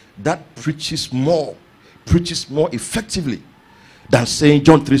 that preaches more effectively than saying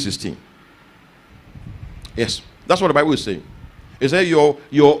John 3:16. Yes, that's what the Bible is saying. It says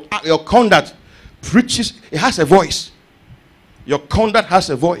your conduct preaches, it has a voice. Your conduct has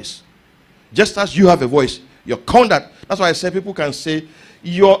a voice. Just as you have a voice, your conduct, that's why I say people can say,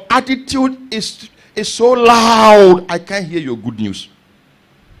 your attitude is so loud, I can't hear your good news.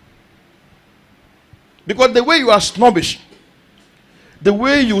 Because the way you are snobbish, the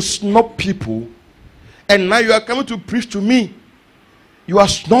way you snub people, and now you are coming to preach to me, you are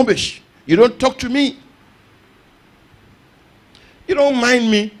snobbish. You don't talk to me. You don't mind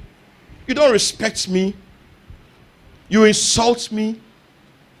me. You don't respect me. You insult me.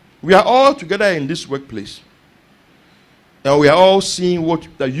 We are all together in this workplace. And we are all seeing what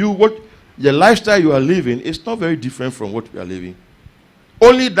the lifestyle you are living is not very different from what we are living.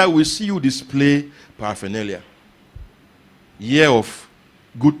 Only that we see you display paraphernalia. Year of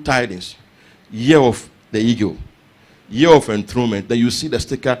good tidings. Year of the eagle. Year of enthronement. Then you see the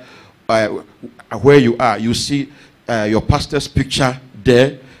sticker where you are. You see your pastor's picture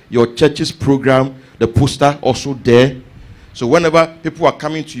there. Your church's program, the poster also there. So whenever people are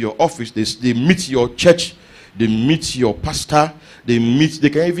coming to your office, they meet your church, they meet your pastor, they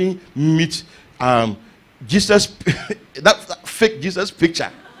can even meet Jesus, that fake Jesus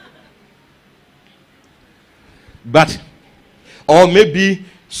picture. But, or maybe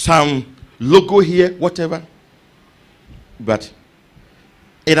some logo here, whatever. But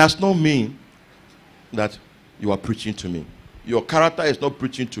it does not mean that you are preaching to me. Your character is not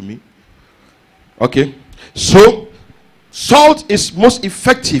preaching to me. Okay? So, salt is most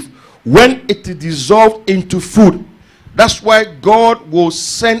effective when it is dissolved into food. That's why God will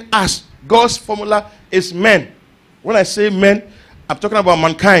send us. God's formula is men. When I say men, I'm talking about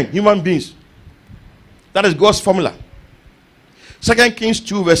mankind, human beings. That is God's formula. 2 Kings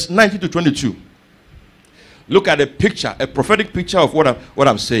 2 verse 19 to 22. Look at a picture, a prophetic picture of what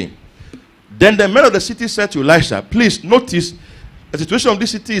I'm saying. Then the men of the city said to Elisha, please notice the situation of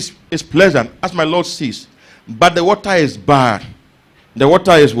this city is pleasant, as my Lord sees. But the water is bad. The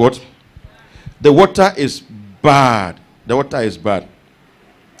water is what? The water is bad. The water is bad.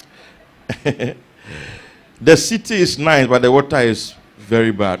 The city is nice, but the water is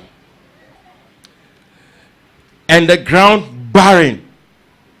very bad. And the ground barren.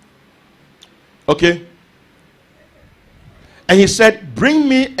 Okay? And he said, bring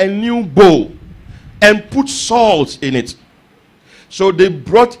me a new bowl and put salt in it. So they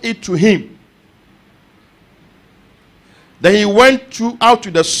brought it to him. Then he went out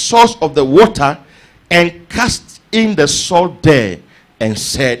to the source of the water and cast in the salt there and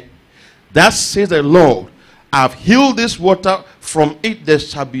said, thus says the Lord, I have healed this water, from it there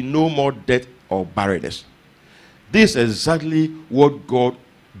shall be no more death or barrenness. This is exactly what God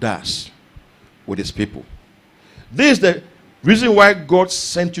does with his people. This is the reason why God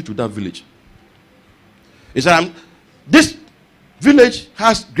sent you to that village. He said, this village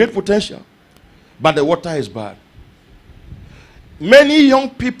has great potential, but the water is bad. Many young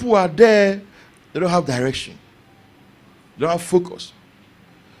people are there, they don't have direction. They don't have focus.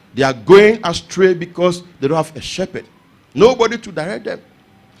 They are going astray because they don't have a shepherd. Nobody to direct them.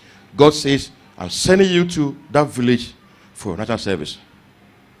 God says, I'm sending you to that village for national service.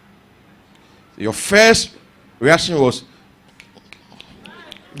 Your first reaction was,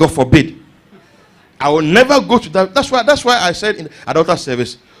 God forbid. I will never go to that. That's why I said in adultery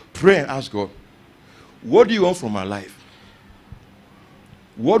service, pray and ask God, what do you want from my life?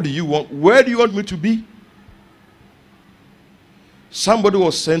 What do you want? Where do you want me to be? Somebody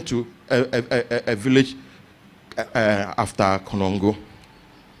was sent to a village after Konongo.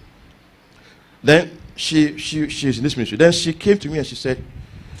 Then she's in this ministry. Then she came to me and she said,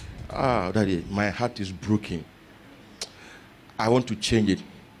 Daddy, my heart is broken. I want to change it.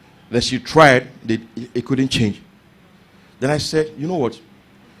 Then she tried, it couldn't change. Then I said, you know what?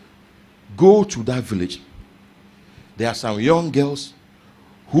 Go to that village. There are some young girls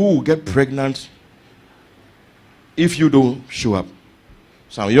who will get pregnant if you don't show up.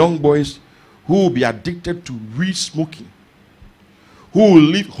 Some young boys who will be addicted to weed smoking, who will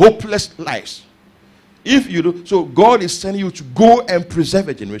live hopeless lives. If you do, so God is sending you to go and preserve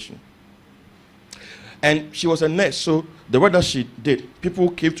a generation. And she was a nurse, so the work that she did, people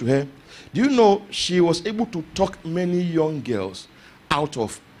came to her. Do you know she was able to talk many young girls out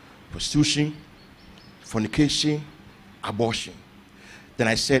of prostitution, fornication, abortion? Then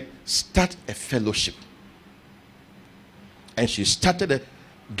I said, start a fellowship. And she started a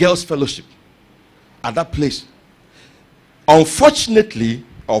girls' fellowship at that place. Unfortunately,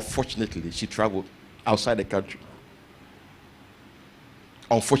 she traveled outside the country.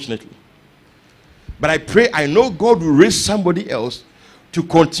 Unfortunately. But I pray, I know God will raise somebody else to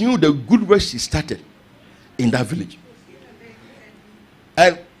continue the good work she started in that village.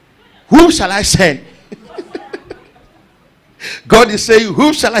 And whom shall I send? God is saying,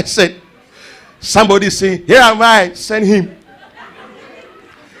 whom shall I send? Somebody is saying, here am I, send him.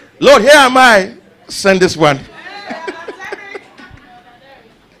 Lord, here am I, send this one.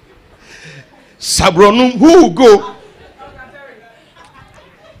 Sabronum, who will go?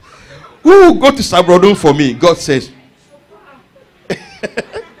 Who will go to Sabronum for me? God says.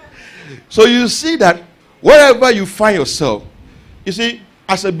 So you see that wherever you find yourself, you see,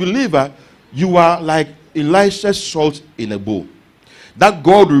 as a believer, you are like Elisha's salt in a bowl. That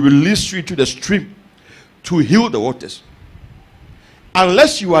God will release you to the stream to heal the waters.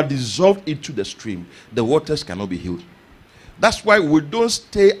 Unless you are dissolved into the stream, the waters cannot be healed. That's why we don't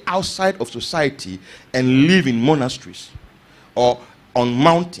stay outside of society and live in monasteries or on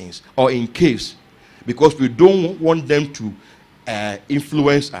mountains or in caves, because we don't want them to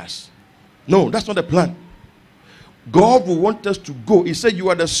influence us. No, that's not the plan. God will want us to go. He said, you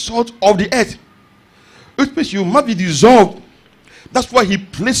are the salt of the earth. It means you must be dissolved. That's why he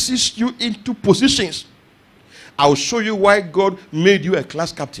places you into positions. I'll show you why God made you a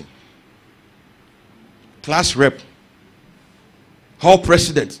class captain, class rep, hall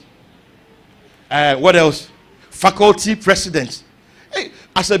president, what else? Faculty president. Hey,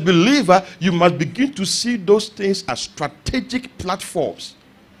 as a believer, you must begin to see those things as strategic platforms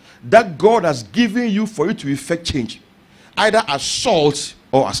that God has given you for you to effect change, either as salt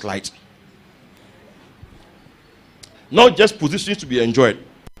or as light. Not just positions to be enjoyed.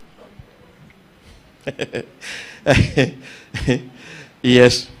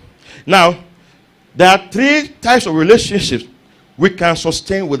 Yes. Now, there are three types of relationships we can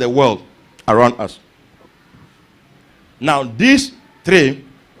sustain with the world around us. Now, these three,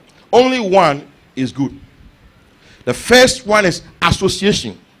 only one is good. The first one is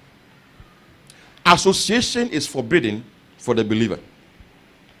association. Association is forbidden for the believer.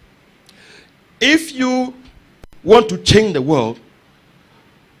 If you want to change the world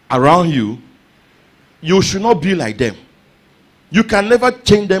around you, you should not be like them. You can never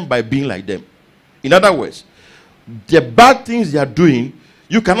change them by being like them. In other words, the bad things they are doing,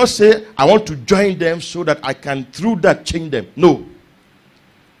 you cannot say, I want to join them so that I can, through that, change them. No.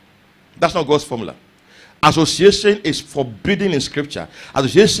 That's not God's formula. Association is forbidden in Scripture.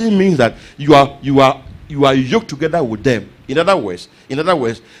 Association means that you are yoked together with them. In other words,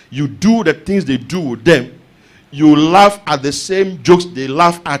 you do the things they do with them. You laugh at the same jokes they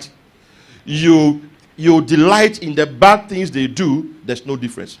laugh at. You delight in the bad things they do. There's no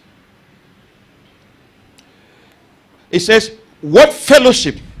difference. It says, what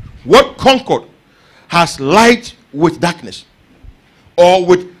fellowship, what concord has light with darkness? Or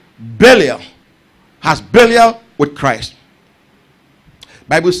with Belial? Has Belial with Christ?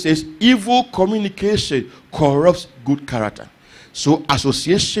 Bible says evil communication corrupts good character. So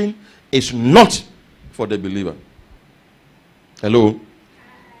association is not for the believer. Hello?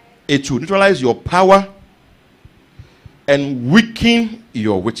 It will neutralize your power and weaken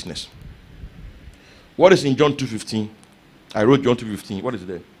your witness. What is in John 2:15? I wrote John 2:15. What is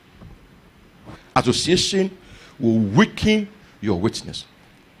there? Association will weaken your witness.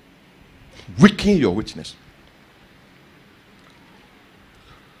 Weaken your witness.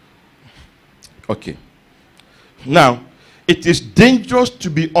 Okay. Now, it is dangerous to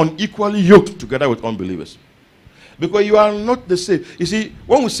be unequally yoked together with unbelievers. Because you are not the same. You see,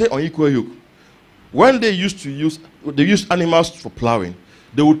 when we say unequal yoke, when they used animals for plowing,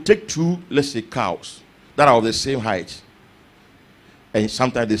 they would take two, let's say, cows that are of the same height and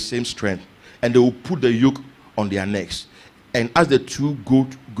sometimes the same strength, and they will put the yoke on their necks. And as the two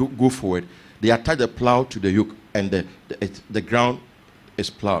go forward, they attach the plow to the yoke, and the ground is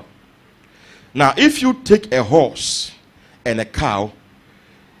plowed. Now, if you take a horse and a cow,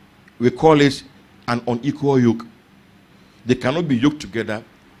 we call it an unequal yoke. They cannot be yoked together.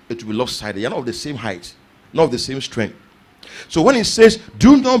 It will be lopsided. They are not of the same height, not of the same strength. So when it says,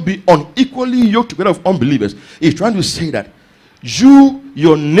 do not be unequally yoked together with unbelievers, it's trying to say that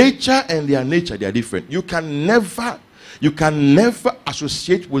your nature and their nature, they are different. You can never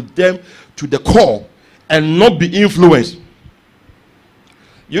associate with them to the core and not be influenced.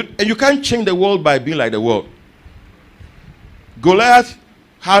 You can't change the world by being like the world. Goliath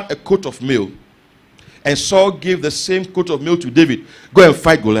had a coat of mail, and Saul gave the same coat of mail to David. Go and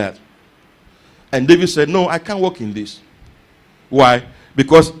fight Goliath. And David said, no, I can't walk in this. Why?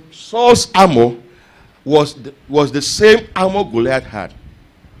 Because Saul's armor was the same armor Goliath had.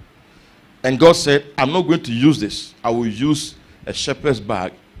 And God said, I'm not going to use this. I will use a shepherd's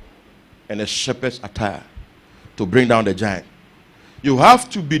bag and a shepherd's attire to bring down the giant. You have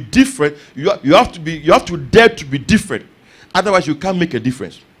to be different. You have to dare to be different. Otherwise, you can't make a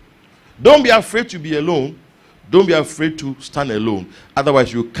difference. Don't be afraid to be alone. Don't be afraid to stand alone.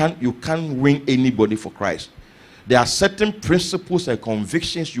 Otherwise, you can't win anybody for Christ. There are certain principles and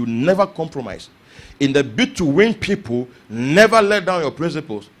convictions you never compromise. In the bid to win people, never let down your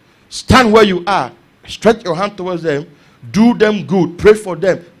principles. Stand where you are. Stretch your hand towards them. Do them good. Pray for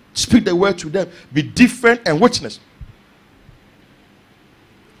them. Speak the word to them. Be different and witness.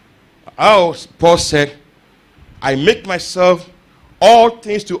 Paul said, I make myself all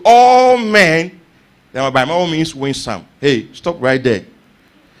things to all men, that by all means win some. Hey, stop right there.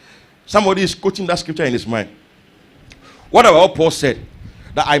 Somebody is quoting that scripture in his mind. What about Paul said?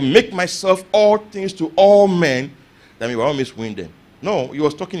 That I make myself all things to all men, that by all means win them. No, he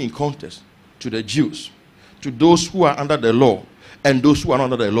was talking in context to the Jews, to those who are under the law, and those who are not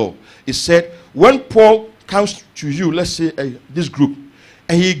under the law. He said, when Paul comes to you, let's say this group,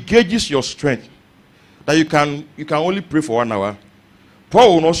 and he gauges your strength, that you can only pray for 1 hour.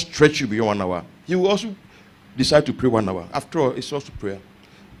 Paul will not stretch you beyond 1 hour. He will also decide to pray 1 hour. After all, it's also prayer.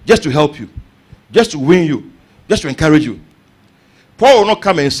 Just to help you, just to win you, just to encourage you. Paul will not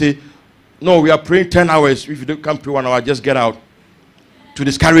come and say, no, we are praying 10 hours. If you can't pray 1 hour, just get out, to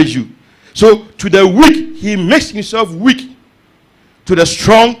discourage you. So to the weak, he makes himself weak. To the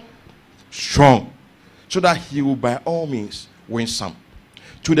strong, strong. So that he will by all means win some.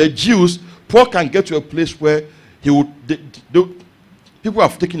 To the Jews, Paul can get to a place where people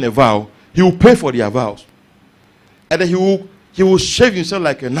have taken a vow, he will pay for their vows. And then he will shave himself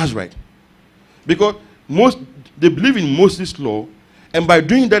like a Nazarite. Because they believe in Moses' law, and by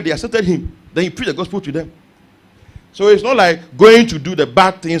doing that, they accepted him. Then he preached the gospel to them. So it's not like going to do the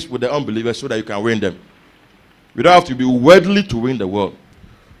bad things with the unbelievers so that you can win them. We don't have to be worldly to win the world.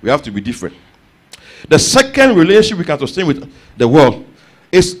 We have to be different. The second relationship we can sustain with the world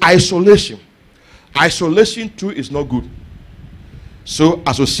is isolation. Isolation too is not good. So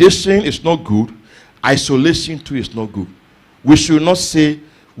association is not good. Isolation too is not good. We should not say,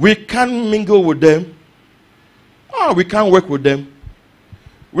 we can't mingle with them. Oh, we can't work with them.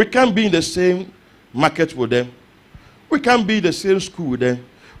 We can't be in the same market with them. We can't be in the same school with them.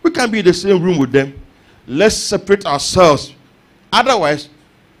 We can't be in the same room with them. Let's separate ourselves. Otherwise,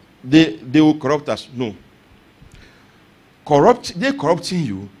 they will corrupt us. No. They're corrupting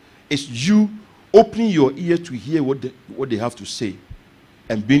you. It's you opening your ear to hear what they have to say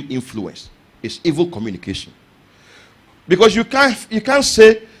and being influenced. It's evil communication. Because you can't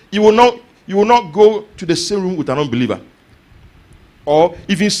say you will not go to the same room with an unbeliever or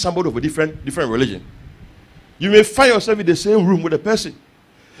even somebody of a different religion. You may find yourself in the same room with a person.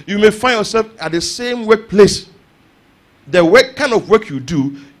 You may find yourself at the same workplace. The kind of work you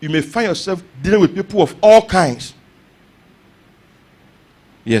do, you may find yourself dealing with people of all kinds.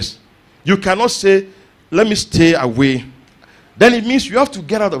 Yes. You cannot say, let me stay away. Then it means you have to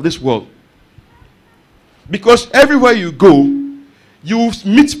get out of this world. Because everywhere you go, you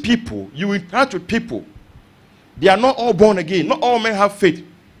meet people, you interact with people. They are not all born again. Not all men have faith.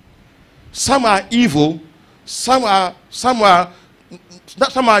 Some are evil. Some are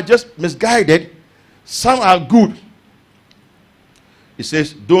just misguided. Some are good. It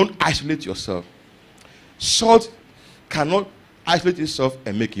says, don't isolate yourself. Salt cannot isolate itself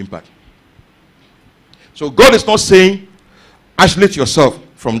and make impact. So God is not saying isolate yourself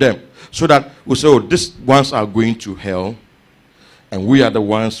from them so that we say, oh, these ones are going to hell and we are the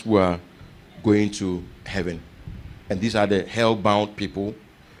ones who are going to heaven. And these are the hell-bound people.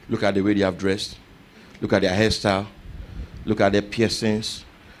 Look at the way they have dressed. Look at their hairstyle. Look at their piercings.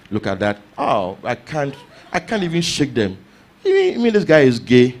 Look at that. Oh, I can't even shake them. You mean this guy is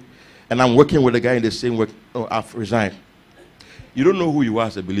gay and I'm working with a guy in the same work? Oh, I've resigned. You don't know who you are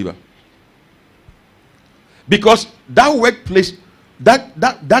as a believer. Because that workplace,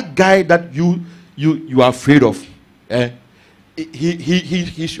 that guy that you are afraid of,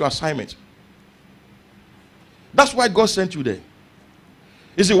 he's your assignment. That's why God sent you there.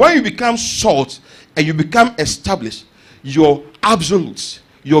 You see, when you become salt and you become established, your absolutes,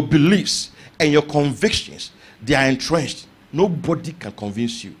 your beliefs, and your convictions, they are entrenched. Nobody can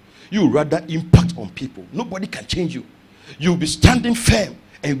convince you. You rather impact on people. Nobody can change you. You'll be standing firm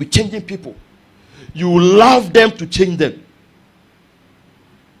and you'll be changing people. You will love them to change them.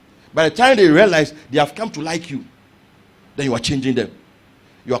 By the time they realize they have come to like you, then you are changing them.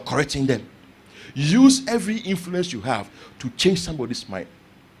 You are correcting them. Use every influence you have to change somebody's mind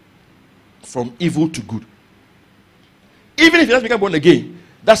from evil to good. Even if you just become born again,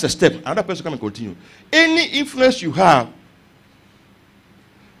 that's a step. Another person come and continue. Any influence you have,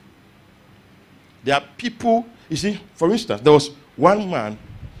 there are people, you see, for instance, there was one man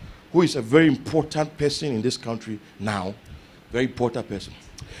who is a very important person in this country now, very important person.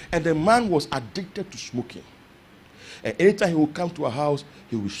 And the man was addicted to smoking. And anytime he would come to our house,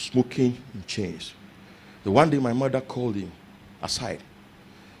 he was smoking in chains. The one day my mother called him aside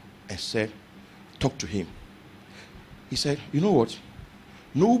and said, talk to him. He said, you know what?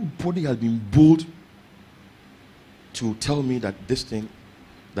 Nobody has been bold to tell me that this thing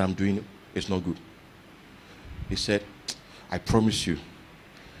that I'm doing is not good. He said, I promise you,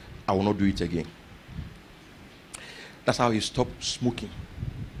 I will not do it again. That's how he stopped smoking.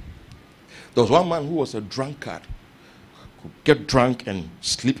 There was one man who was a drunkard, could get drunk and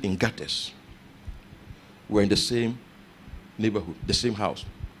sleep in gutters. We were in the same neighborhood, the same house.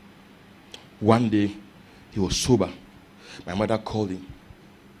 One day, he was sober. My mother called him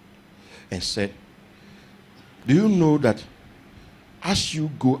and said, do you know that as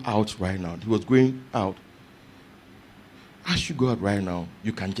you go out right now, he was going out, as you go out right now,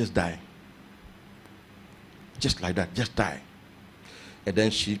 you can just die. Just like that, just die. And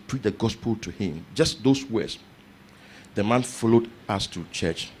then she preached the gospel to him. Just those words. The man followed us to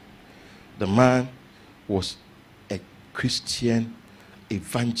church. The man was a Christian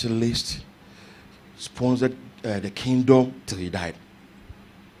evangelist, sponsored the kingdom till he died.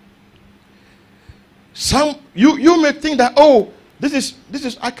 You may think that, oh, this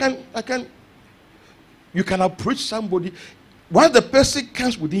is I can you can approach somebody while the person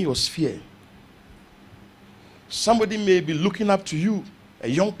comes within your sphere. Somebody may be looking up to you, a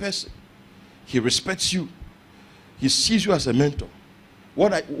young person. He respects you. He sees you as a mentor.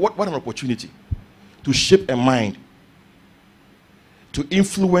 What an opportunity to shape a mind, to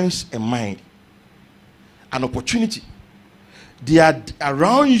influence a mind. An opportunity. They are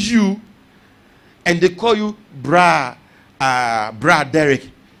around you and they call you Bra Derek,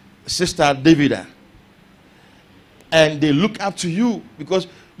 Sister Davida. And they look up to you because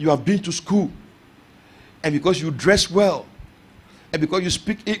you have been to school and because you dress well and because you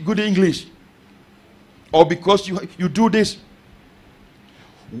speak good English or because you do this.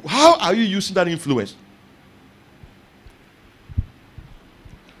 How are you using that influence?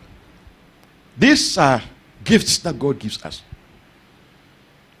 These are gifts that God gives us.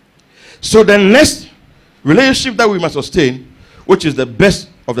 So the next relationship that we must sustain, which is the best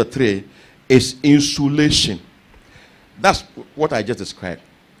of the three, is insulation. That's what I just described.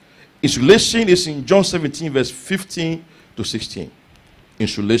 Insulation is in John 17, verse 15 to 16.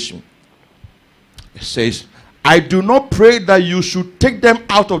 Insulation. It says, I do not pray that you should take them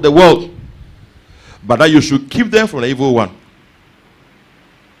out of the world, but that you should keep them from the evil one.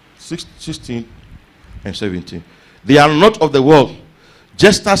 16 and 17. They are not of the world,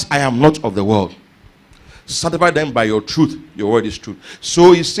 just as I am not of the world. Sanctify them by your truth. Your word is truth.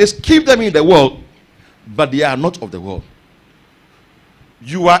 So it says, keep them in the world, but they are not of the world.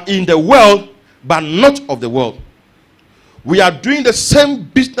 You are in the world, but not of the world. We are doing the same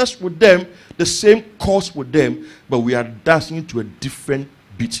business with them, the same course with them, but we are dancing to a different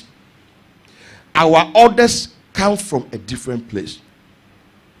beat. Our orders come from a different place.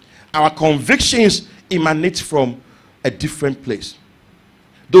 Our convictions emanate from a different place.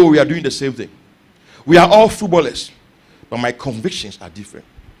 Though we are doing the same thing. We are all footballers, but my convictions are different.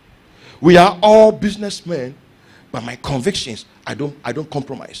 We are all businessmen, but my convictions, I don't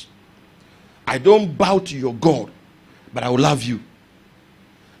compromise. I don't bow to your God, but I will love you.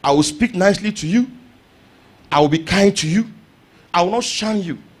 I will speak nicely to you. I will be kind to you. I will not shun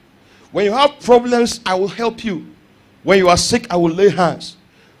you. When you have problems, I will help you. When you are sick, I will lay hands.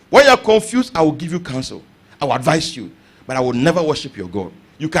 When you are confused, I will give you counsel. I will advise you, but I will never worship your God.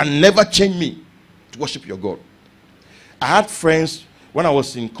 You can never change me to worship your God. I had friends when I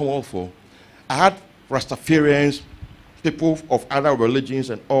was in Commonwealth. I had Rastafarians, people of other religions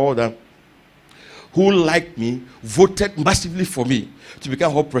and all that, who liked me, voted massively for me to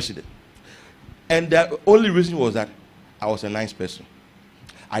become whole president. And the only reason was that I was a nice person.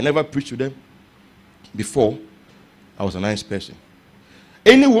 I never preached to them before. I was a nice person.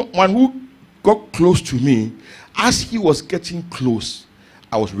 Anyone who got close to me, as he was getting close,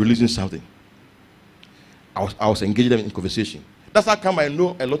 I was releasing something. I was engaging them in conversation. That's how come I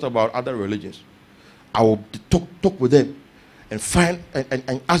know a lot about other religions. I will talk with them and find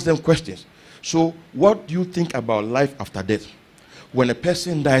and ask them questions. So, what do you think about life after death? When a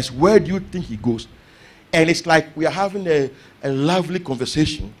person dies, where do you think he goes? And it's like we are having a lovely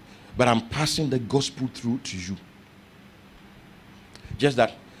conversation, but I'm passing the gospel through to you. Just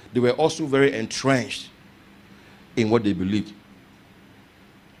that they were also very entrenched in what they believed.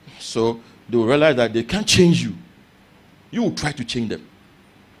 So they will realize that they can't change you. You will try to change them.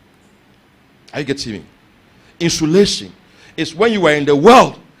 Are you getting me? Insulation is when you are in the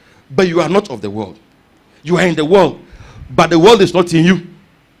world, but you are not of the world. You are in the world, but the world is not in you.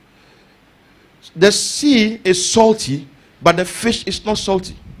 The sea is salty, but the fish is not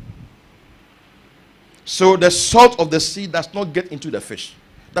salty. So the salt of the sea does not get into the fish.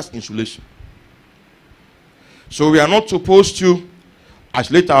 That's insulation. So we are not supposed to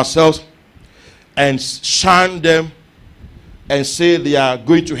isolate ourselves and shun them and say they are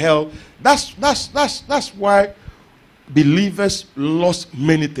going to hell. That's why believers lost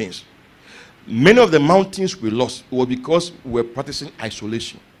many things. Many of the mountains we lost was because we were practicing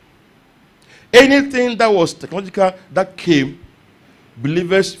isolation. Anything that was technological that came,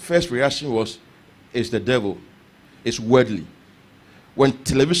 believers' first reaction was, it's the devil. It's worldly. When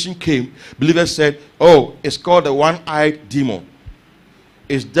television came, believers said, oh, it's called the one-eyed demon.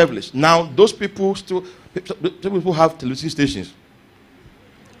 It's devilish. Now, those people people have television stations.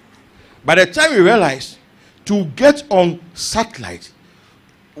 By the time we realized, to get on satellite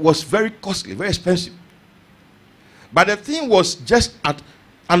was very costly, very expensive. But the thing was just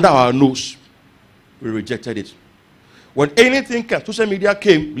under our nose. We rejected it. When anything came, social media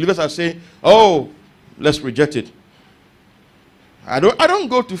came, believers are saying, oh, let's reject it. I don't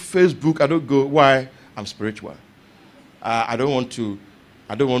go to Facebook. I don't go. Why? I'm spiritual. I don't want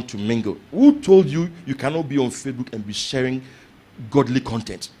to mingle. Who told you you cannot be on Facebook and be sharing godly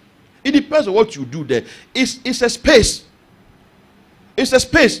content? It depends on what you do there. It's a space. It's a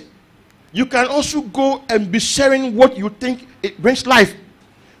space. You can also go and be sharing what you think it brings life.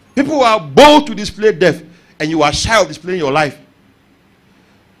 People are bold to display death, and you are shy of displaying your life.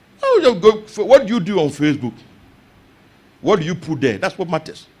 What do you do on Facebook? What do you put there? That's what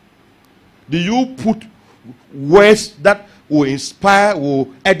matters. Do you put words that will inspire,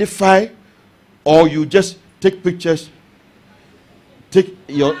 will edify, or you just take pictures, take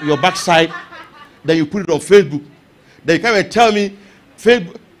your backside, then you put it on Facebook? Then you come and tell me,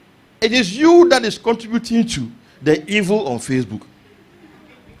 Facebook, it is you that is contributing to the evil on Facebook.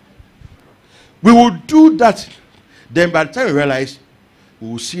 We will do that. Then by the time we realize, we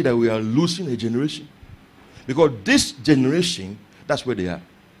will see that we are losing a generation. Because this generation, that's where they are.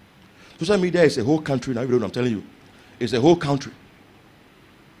 Social media is a whole country now, I'm telling you. It's a whole country.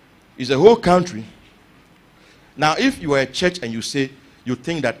 It's a whole country. Now, if you are a church and you say, you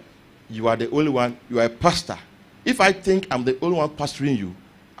think that you are the only one, you are a pastor, If I think I'm the only one pastoring you,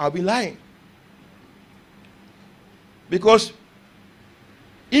 I'll be lying. Because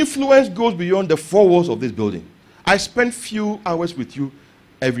influence goes beyond the four walls of this building. I spend few hours with you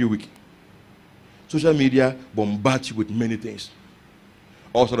every week. Social media bombards you with many things,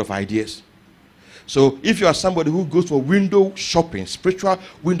 all sort of ideas. So if you are somebody who goes for window shopping, spiritual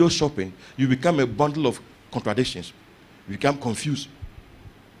window shopping, you become a bundle of contradictions. You become confused.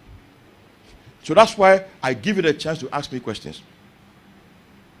 So that's why I give you the chance to ask me questions.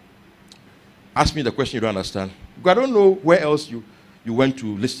 Ask me the question you don't understand. Because I don't know where else you went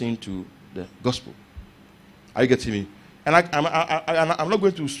to listen to the gospel. Are you getting me? And I'm not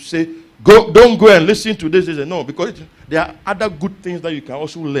going to say, don't go and listen to this. No, because there are other good things that you can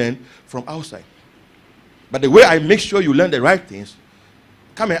also learn from outside. But the way I make sure you learn the right things,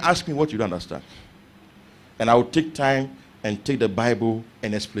 come and ask me what you don't understand. And I will take time and take the Bible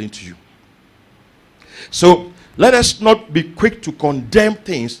and explain to you. So let us not be quick to condemn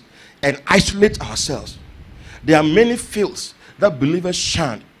things and isolate ourselves. There are many fields that believers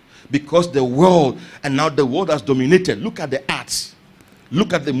shun because the world, and now the world has dominated. Look at the arts.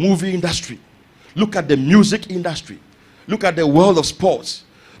 Look at the movie industry. Look at the music industry. Look at the world of sports.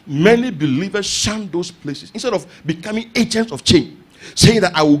 Many believers shun those places instead of becoming agents of change, saying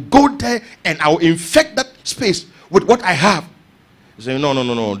that I will go there and I will infect that space with what I have. Saying,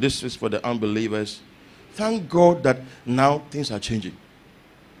 no, this is for the unbelievers. Thank God that now things are changing.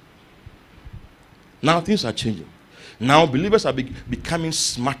 Now things are changing. Now believers are becoming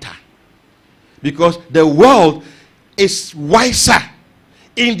smarter, because the world is wiser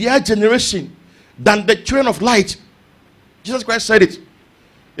in their generation than the children of light. Jesus Christ said it.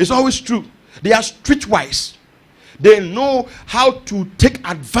 It's always true. They are streetwise. They know how to take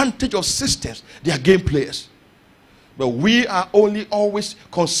advantage of systems. They are game players. But we are only always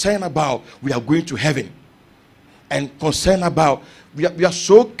concerned about we are going to heaven. And concerned about, we are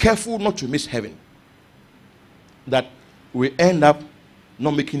so careful not to miss heaven, that we end up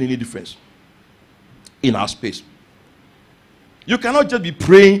not making any difference in our space. You cannot just be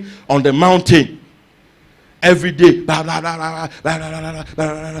praying on the mountain every day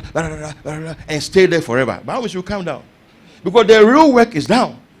and stay there forever. But how much you calm down? Because the real work is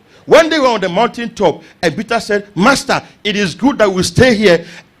down. When they were on the mountain top, and Peter said, Master, it is good that we stay here.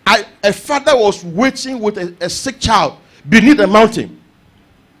 A father was waiting with a sick child beneath the mountain.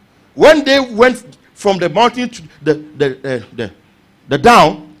 When they went from the mountain to the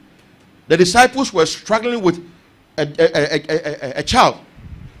down, the disciples were struggling with a child,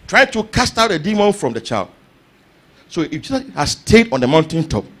 trying to cast out a demon from the child. So if Jesus had stayed on the mountain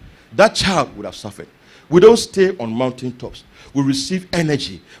top, that child would have suffered. We don't stay on mountain tops. We receive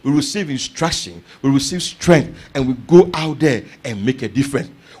energy, we receive instruction, we receive strength, and we go out there and make a difference.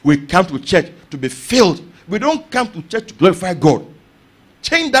 We come to church to be filled. We don't come to church to glorify God.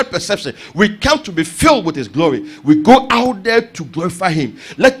 Change that perception. We come to be filled with His glory. We go out there to glorify Him.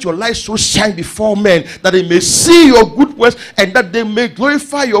 Let your light so shine before men that they may see your good works and that they may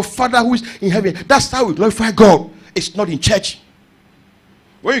glorify your Father who is in heaven. That's how we glorify God. It's not in church.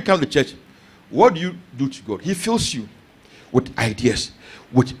 When you come to church, what do you do to God? He fills you with ideas,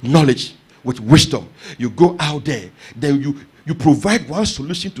 with knowledge, with wisdom. You go out there, then you provide one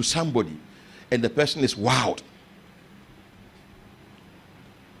solution to somebody, and the person is wowed.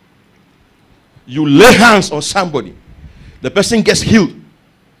 You lay hands on somebody, the person gets healed,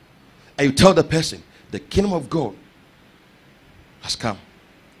 and you tell the person, the kingdom of God has come.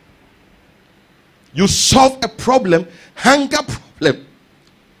 You solve a problem, hunger problem.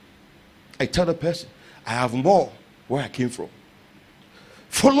 I tell the person, I have more where I came from.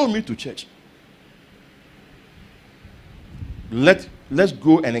 Follow me to church. Let's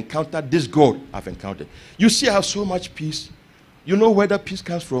go and encounter this God I've encountered. You see, I have so much peace. You know where that peace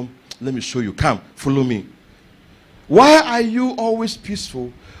comes from? Let me show you. Come, follow me. Why are you always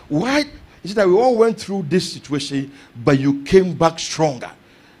peaceful? Why is it that we all went through this situation, but you came back stronger?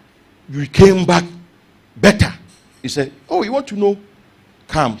 You came back better. He said, oh, you want to know?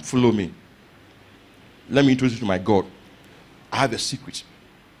 Come, follow me. Let me introduce you to my God. I have a secret.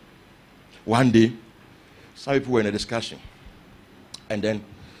 One day, some people were in a discussion. And then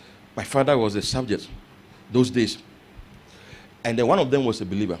my father was the subject those days. And then one of them was a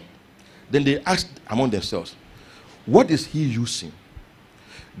believer. Then they asked among themselves, what is he using?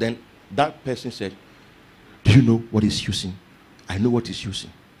 Then that person said, do you know what he's using? I know what he's using.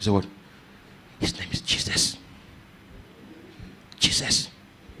 He said, what? His name is Jesus. Jesus.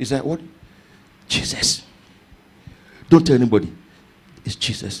 He said, what? Jesus. Don't tell anybody. It's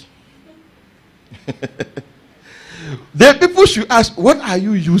Jesus. The people should ask, what are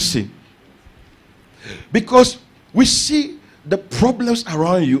you using? Because We see the problems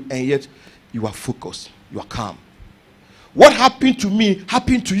around you, and yet you are focused. You are calm. What happened to me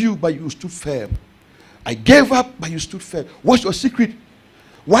happened to you, but you stood firm. I gave up, but you stood firm. What's your secret?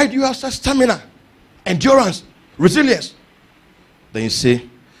 Why do you have such stamina, endurance, resilience? Then you say,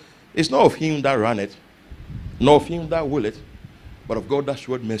 it's not of him that ran it, nor of him that will it, but of God that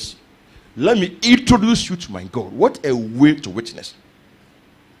showed mercy. Let me introduce you to my God. What a way to witness.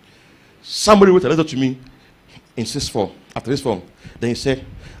 Somebody wrote a letter to me in this form, after this form. Then he said,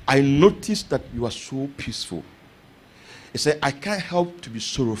 I noticed that you are so peaceful. He said, I can't help to be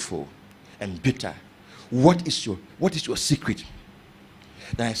sorrowful and bitter. What is your secret?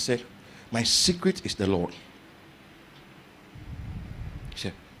 Then I said, my secret is the Lord. He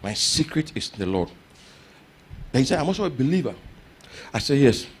said, my secret is the Lord. Then he said, I'm also a believer. I said,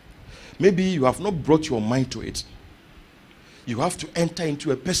 yes. Maybe you have not brought your mind to it. You have to enter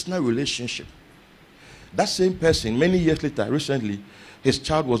into a personal relationship. That same person, many years later, recently, his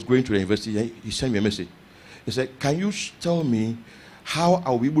child was going to the university. He sent me a message. He said, can you tell me how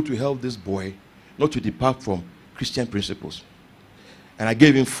I'll be able to help this boy not to depart from Christian principles? And I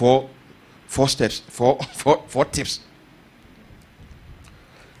gave him four tips.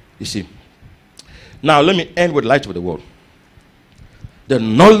 You see. Now let me end with light of the world. The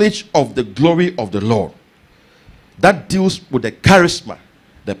knowledge of the glory of the Lord. That deals with the charisma,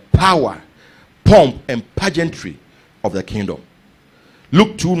 the power, pomp, and pageantry of the kingdom.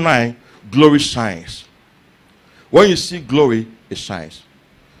 Luke 2:9, glory shines. When you see glory, it shines.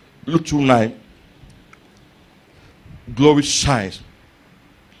 Luke 2:9, glory shines.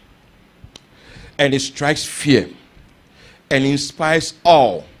 And it strikes fear and inspires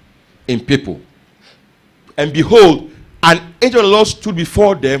awe in people. And behold, an angel of the Lord stood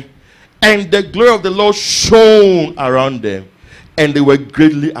before them, and the glory of the Lord shone around them, and they were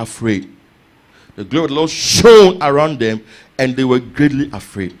greatly afraid. The glory of the Lord shone around them, and they were greatly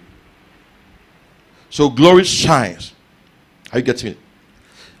afraid. So glory shines. Are you getting it?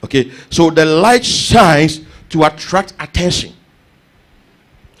 Okay. So the light shines to attract attention.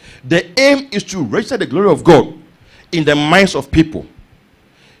 The aim is to register the glory of God in the minds of people.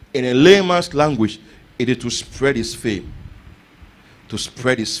 In a layman's language, it is to spread his fame. To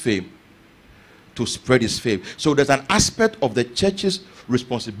spread his fame. To spread his fame. So there's an aspect of the church's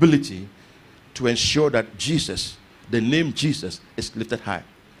responsibility to ensure that Jesus, the name Jesus, is lifted high.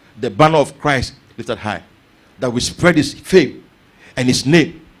 The banner of Christ lifted high. That we spread his fame and his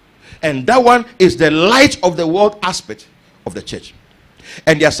name. And that one is the light of the world aspect of the church.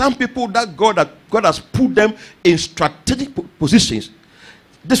 And there are some people that God has put them in strategic positions.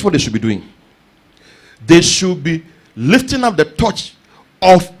 This is what they should be doing. They should be lifting up the torch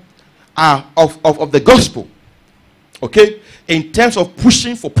of the gospel. Okay? In terms of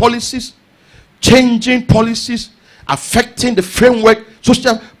pushing for policies, changing policies, affecting the framework,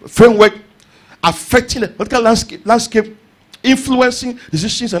 social framework, affecting the political landscape, influencing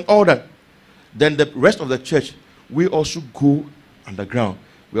decisions and all that. Then the rest of the church, we also go underground.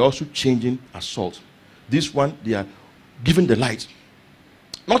 We're also changing assault. This one, they are giving the light.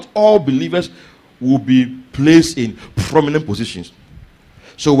 Not all believers will be placed in prominent positions.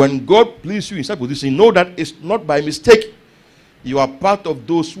 So when God places you in such a position, know that it's not by mistake. You are part of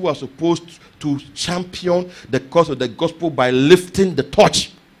those who are supposed to champion the cause of the gospel by lifting the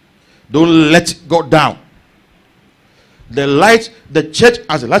torch. Don't let God down. The light, the church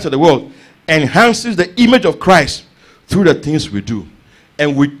as the light of the world, enhances the image of Christ through the things we do.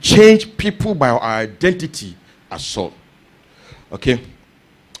 And we change people by our identity as salt. Okay?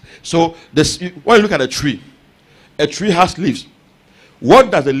 So, when you look at a tree has leaves.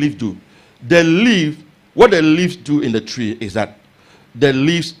 What does the leaf do? What the leaves do in the tree is that the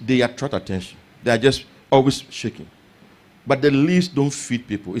leaves, they attract attention. They are just always shaking. But the leaves don't feed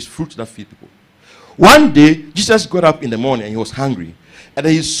people. It's fruits that feed people. One day, Jesus got up in the morning and he was hungry. And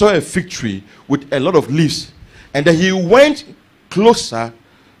then he saw a fig tree with a lot of leaves. And then he went closer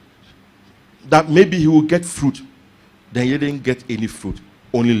that maybe he would get fruit. Then he didn't get any fruit,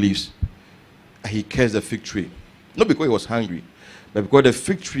 only leaves. And he cursed the fig tree. Not because he was hungry, but because the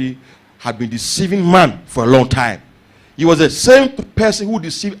fig tree had been deceiving man for a long time. He was the same person who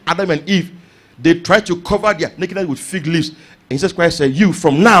deceived Adam and Eve. They tried to cover their nakedness with fig leaves. And Jesus Christ said, you,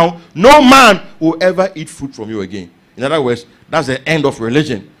 from now, no man will ever eat fruit from you again. In other words, that's the end of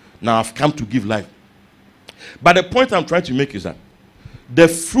religion. Now I've come to give life. But the point I'm trying to make is that the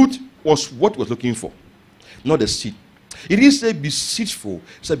fruit was what was looking for, not the seed. It didn't say be seedful,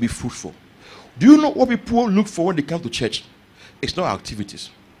 it said be fruitful. Do you know what people look for when they come to church? It's not activities.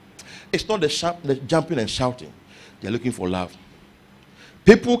 It's not the jumping and shouting. They're looking for love.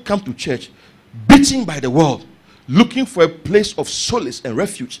 People come to church beaten by the world, looking for a place of solace and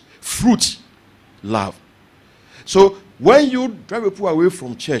refuge. Fruit, love. So when you drive people away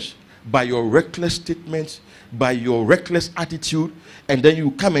from church by your reckless statements, by your reckless attitude, and then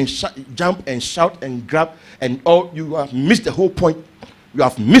you come and jump and shout and grab, and all, you have missed the whole point. You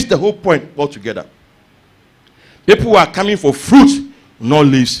have missed the whole point altogether. People who are coming for fruit, not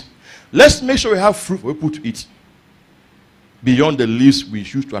leaves. Let's make sure we have fruit for people to eat. Beyond the leaves we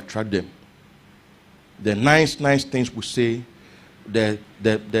use to attract them. The nice things we say, the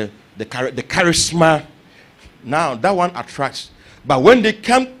charisma. Now that one attracts. But when they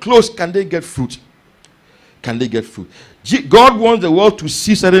come close, can they get fruit? Can they get fruit? God wants the world to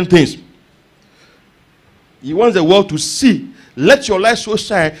see certain things. He wants the world to see. Let your light so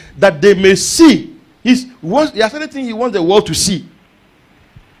shine that they may see. There are certain things he wants the world to see.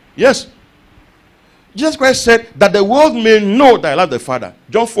 Yes. Jesus Christ said that the world may know that I love the Father.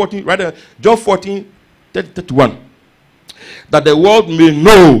 John 14, right there, John 14, 31. That the world may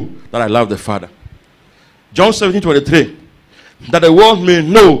know that I love the Father. John 17, 23. That the world may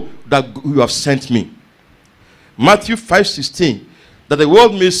know that you have sent me. Matthew 5, 16. That the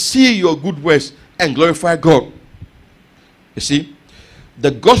world may see your good works and glorify God. You see,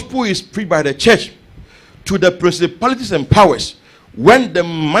 the gospel is preached by the church to the principalities and powers when the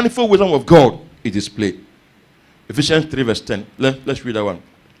manifold wisdom of God is displayed. Ephesians 3 verse 10. Let's read that one.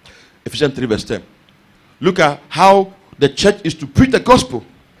 Ephesians 3 verse 10. Look at how the church is to preach the gospel.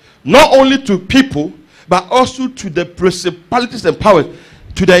 Not only to people, but also to the principalities and powers.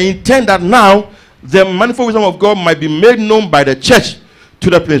 To the intent that now the manifold wisdom of God might be made known by the church to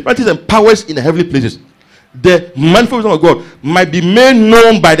the principalities and powers in the heavenly places. The manifold wisdom of God might be made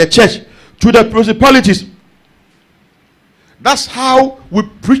known by the church to the principalities. That's how we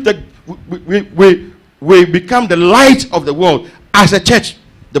preach we become the light of the world as a church,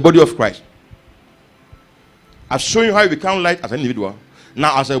 the body of Christ. I've shown you how you become light as an individual.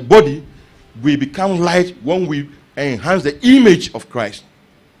 Now as a body, we become light when we enhance the image of Christ.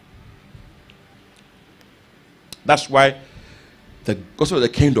 That's why the gospel of the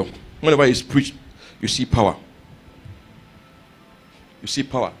kingdom, whenever it's preached, you see power. You see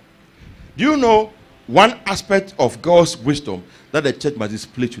power. Do you know one aspect of God's wisdom that the church must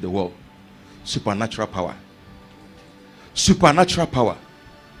display to the world? Supernatural power. Supernatural power.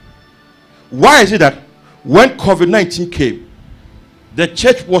 Why is it that when COVID-19 came, the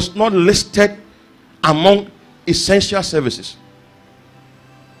church was not listed among essential services?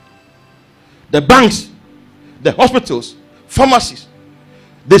 The banks, the hospitals, pharmacies,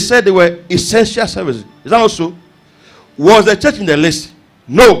 they said they were essential services. Is that also? Was the church in the list?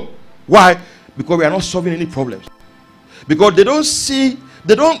 No. Why? Because we are not solving any problems. Because they don't see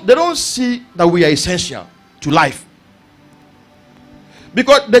that we are essential to life.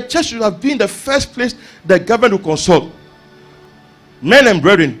 Because the church should have been the first place the government will consult. Men and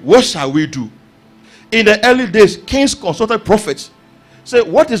brethren, what shall we do? In the early days, kings consulted prophets. Say,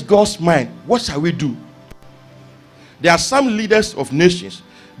 what is God's mind? What shall we do? There are some leaders of nations,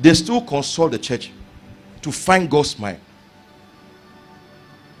 they still consult the church to find God's mind.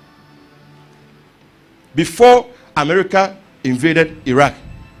 Before America invaded Iraq,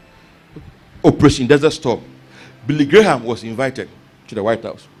 Operation Desert Storm, Billy Graham was invited to the White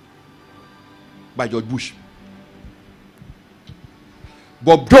House by George Bush.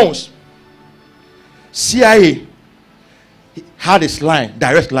 Bob Jones, CIA, had his line,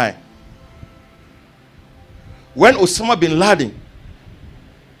 direct line. When Osama bin Laden,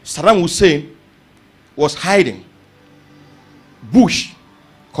 Saddam Hussein was hiding, Bush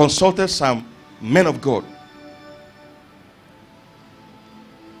consulted some men of God.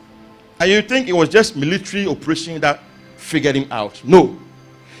 And you think it was just military operation that figured him out? No.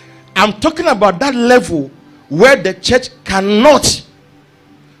 I'm talking about that level where the church cannot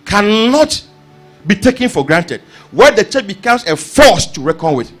be taken for granted. Where the church becomes a force to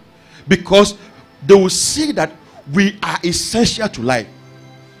reckon with. Because they will see that we are essential to life.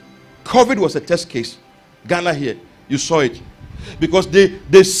 COVID was a test case. Ghana here, you saw it. Because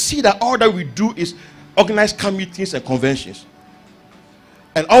they see that all that we do is organize camp meetings and conventions.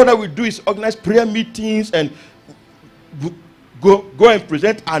 And all that we do is organize prayer meetings and go and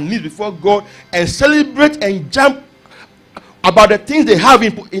present our needs before God and celebrate and jump about the things they have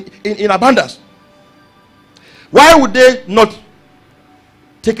in abundance. Why would they not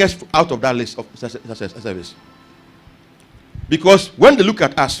take us out of that list of service? Because when they look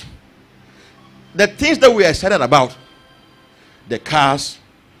at us, the things that we are excited about, the cars,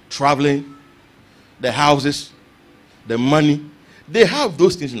 traveling, the houses, the money, they have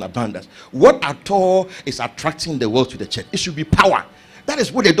those things in abundance. What at all is attracting the world to the church? It should be power. That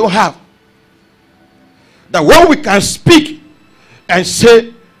is what they don't have. That when we can speak and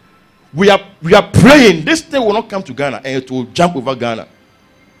say, we are praying, this thing will not come to Ghana and it will jump over Ghana.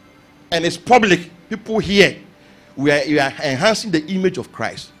 And it's public. People here, we are enhancing the image of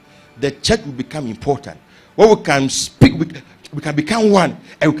Christ. The church will become important. When we can speak, we can become one,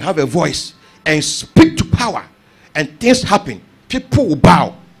 and we can have a voice and speak to power, and things happen. People will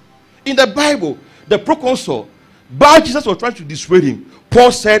bow. In the Bible, the proconsul, but Jesus was trying to dissuade him.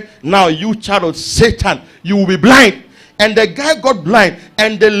 Paul said, now you child of Satan, you will be blind. And the guy got blind,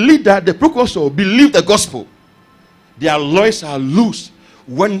 and the leader, the proconsul, believed the gospel. Their loins are loose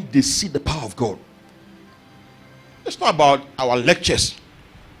when they see the power of God. It's not about our lectures.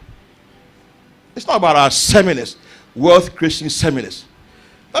 It's not about our seminars, wealth creation seminars.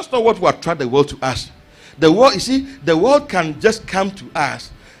 That's not what we attract the world to us. The world, you see, the world can just come to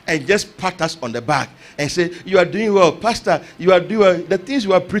us and just pat us on the back and say, you are doing well, pastor, you are doing well. The things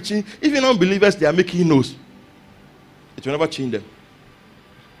you are preaching, even unbelievers, they are making noise. It will never change them.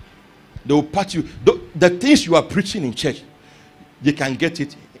 They will pat you. The things you are preaching in church, they can get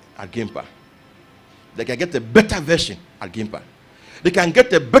it at Gimpa. They can get a better version at Gimpa. They can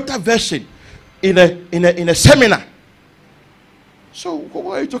get a better version in a seminar. So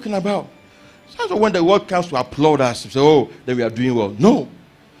what are you talking about? So when the world comes to applaud us, say, oh, then we are doing well. No.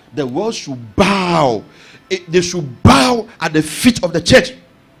 The world should bow. They should bow at the feet of the church.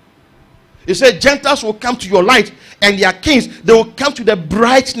 He said, Gentiles will come to your light, and their kings, they will come to the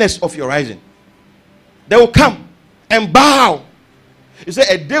brightness of your rising. They will come and bow. He said,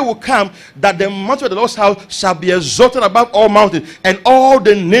 a day will come that the mountain of the Lord's house shall be exalted above all mountains, and all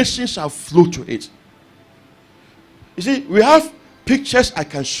the nations shall flow to it. You see, we have pictures I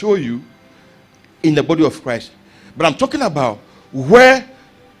can show you in the body of Christ. But I'm talking about where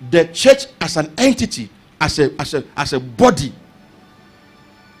the church as an entity, as a body,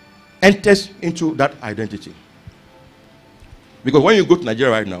 enters into that identity. Because when you go to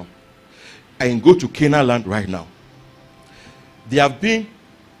Nigeria right now, and go to Canaan land right now, they have been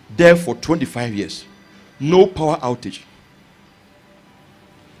there for 25 years. No power outage.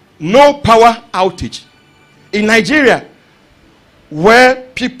 No power outage. In Nigeria, where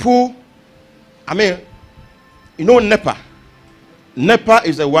people, I mean, you know NEPA. NEPA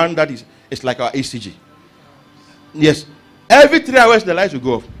is the one that it's like our ACG. Yes. Every 3 hours the lights will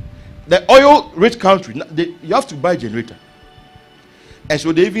go off. The oil-rich country, you have to buy a generator. And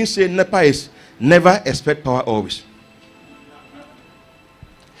so they even say NEPA is never expect power always.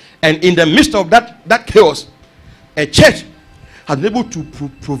 And in the midst of that chaos, a church has been able to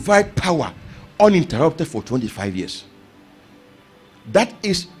provide power uninterrupted for 25 years. That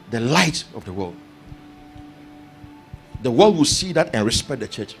is the light of the world. The world will see that and respect the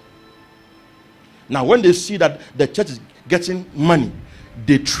church. Now, when they see that the church is getting money,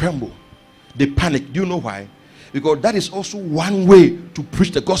 they tremble. They panic. Do you know why? Because that is also one way to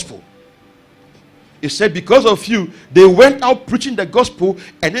preach the gospel. It said, because of you, they went out preaching the gospel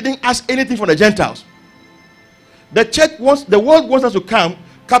and didn't ask anything from the Gentiles. The church wants, the world wants us to come,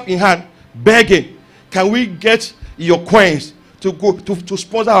 cup in hand, begging, can we get your coins to go to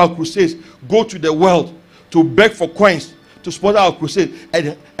sponsor our crusades? Go to the world to beg for coins to sponsor our crusade,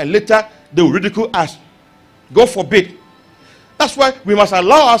 and later they will ridicule us. God forbid. That's why we must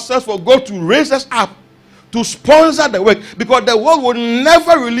allow ourselves for God to raise us up to sponsor the work, because the world will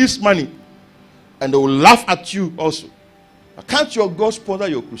never release money and they will laugh at you also. Can't your God sponsor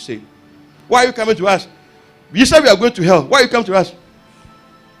your crusade? Why are you coming to us? You said we are going to hell. Why are you coming to us?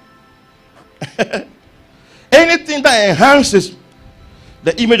 Anything that enhances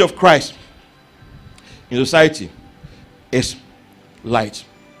the image of Christ in society is light.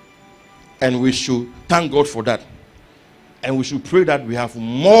 And we should thank God for that. And we should pray that we have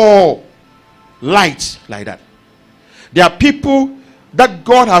more light like that. There are people that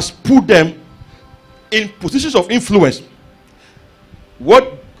God has put them in positions of influence.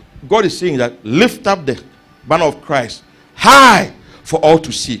 What God is saying is that lift up the banner of Christ high for all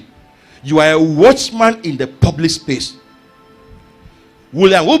to see. You are a watchman in the public space.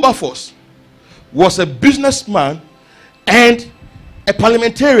 William Wilberforce was a businessman and a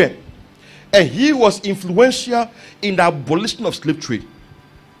parliamentarian, and he was influential in the abolition of slave trade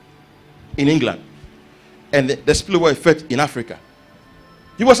in England and the spillover effect in Africa.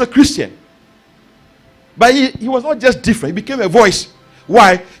 He was a Christian, but he was not just different. He became a voice.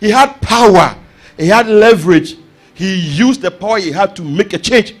 Why? He had power. He had leverage. He used the power he had to make a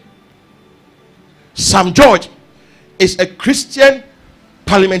change. Sam George is a Christian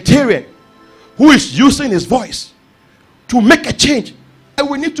parliamentarian who is using his voice to make a change. And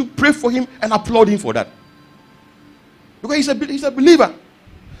we need to pray for him and applaud him for that. Because he's a believer.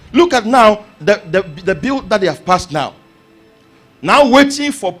 Look at now the bill that they have passed now. Now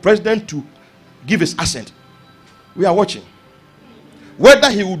waiting for president to give his assent. We are watching. Whether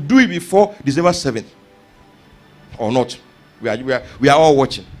he will do it before December 7th or not. We are all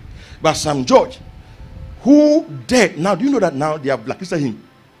watching. But Sam George, who dead, now do you know that now they have blacklisted him?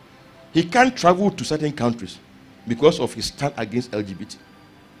 He can't travel to certain countries because of his stand against LGBT.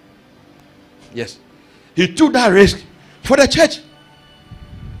 Yes. He took that risk for the church.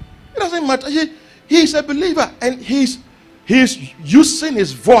 It doesn't matter. He is a believer, and he's using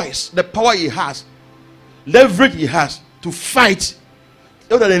his voice, the power he has, leverage he has to fight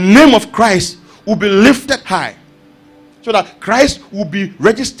so that the name of Christ will be lifted high, so that Christ will be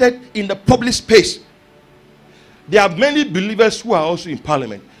registered in the public space. There are many believers who are also in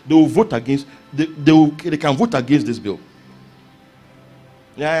parliament. They will vote against. They can vote against this bill.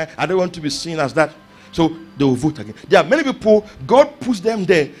 Yeah, I don't want to be seen as that. So they will vote against. There are many people, God puts them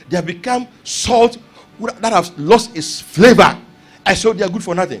there. They have become salt that have lost its flavor. And so they are good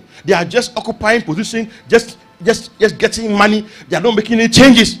for nothing. They are just occupying position, just getting money. They are not making any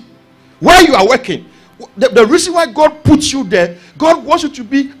changes. While you are working, the reason why God puts you there, God wants you to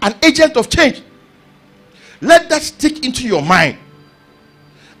be an agent of change. Let that stick into your mind.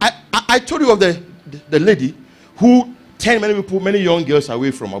 I told you of the lady who turned many young girls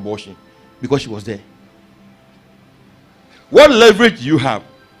away from abortion because she was there. What leverage do you have?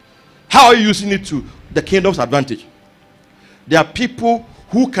 How are you using it to the kingdom's advantage? There are people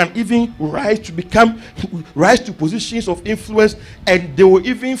who can even rise to positions of influence, and they will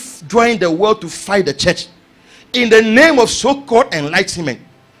even join the world to fight the church in the name of so-called enlightenment.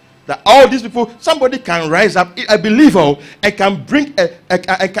 That all these people, somebody can rise up, a believer, and can bring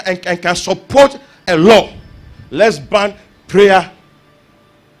and can support a law. Let's ban prayer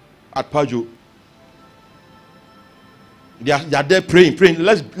at Pajo. They are there praying.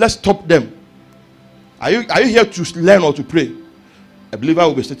 Let's stop them. Are you here to learn or to pray? A believer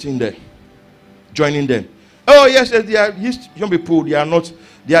will be sitting there, joining them. Oh yes, they are young people. They are not.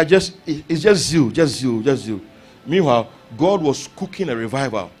 They are just. It's just zeal. Meanwhile, God was cooking a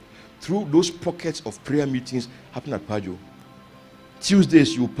revival through those pockets of prayer meetings happening at Pajo.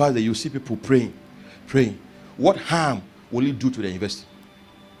 Tuesdays you pass there, you see people praying. What harm will it do to the university?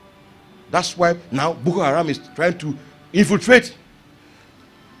 That's why now Boko Haram is trying to infiltrate.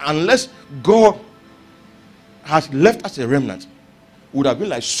 Unless God has left us a remnant, would have been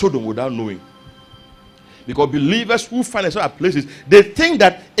like Sodom without knowing. Because believers who find themselves at places, they think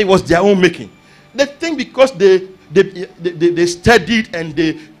that it was their own making. They think because they studied and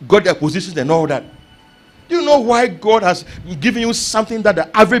they got their positions and all that. Do you know why God has given you something that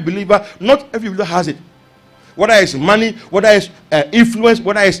the average believer, not every believer has it? Whether it's money, whether it's influence,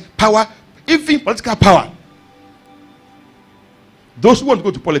 whether it's power, even political power. Those who want to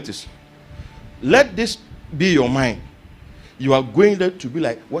go to politics, let this be your mind. You are going there to be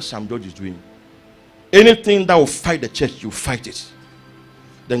like what Sam George is doing. Anything that will fight the church, you fight it.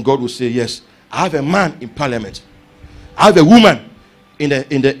 Then God will say, yes, I have a man in parliament. I have a woman in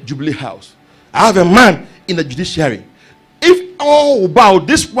the Jubilee House. I have a man in the judiciary. If all bow,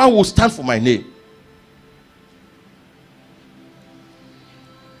 this one will stand for my name.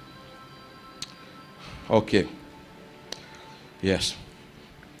 Okay. Yes.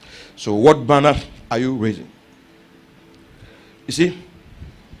 So what banner are you raising? You see,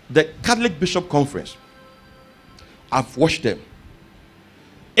 the Catholic Bishop Conference, I've watched them.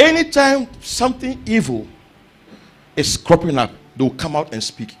 Anytime something evil is cropping up, they will come out and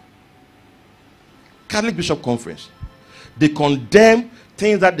speak. Catholic Bishop Conference, they condemn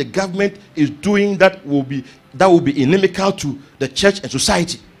things that the government is doing that will be inimical to the church and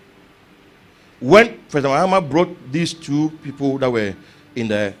society. When President Mahama brought these two people that were in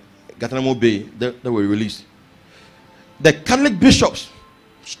the Guantanamo Bay that were released, the Catholic bishops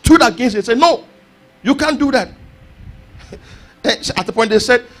stood against it and said, no, you can't do that. At the point they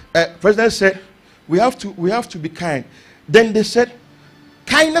said, President said, we have to be kind. Then they said,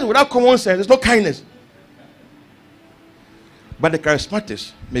 kindness without common sense, there's no kindness. But the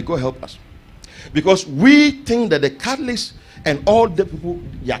charismatics, may God help us. Because we think that the Catholics and all the people,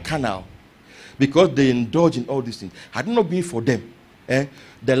 they are carnal. Because they indulge in all these things. Had it not been for them,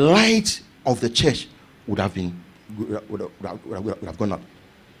 the light of the church would have gone up.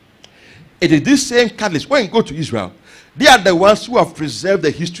 It is these same Catholics, when you go to Israel, they are the ones who have preserved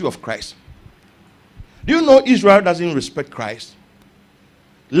the history of Christ. Do you know Israel doesn't respect Christ?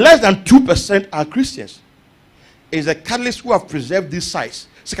 Less than 2% are Christians. It's the Catholics who have preserved this sites,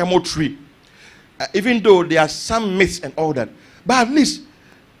 sycamore tree. Even though there are some myths and all that. But at least,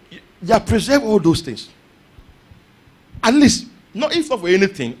 they have preserved all those things. At least, Not if not for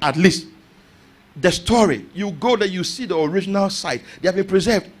anything, at least the story. You go there, you see the original site. They have been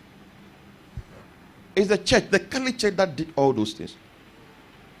preserved. It's the church, the Catholic Church, that did all those things.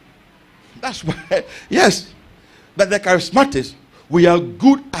 That's why, yes. But the charismatics, we are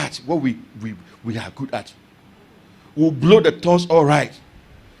good at what we are good at. We'll blow the tongues all right.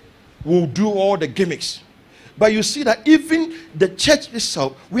 We'll do all the gimmicks. But you see that even the church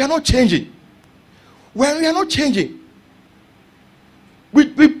itself, we are not changing. Well, we are not changing.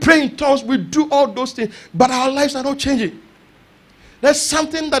 We pray in tongues, we do all those things, but our lives are not changing. There's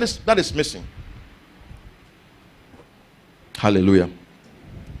something that is missing. Hallelujah.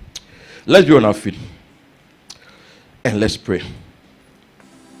 Let's be on our feet and let's pray.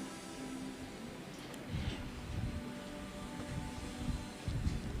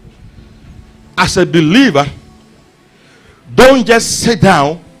 As a believer, don't just sit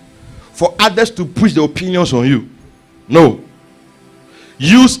down for others to push their opinions on you. No.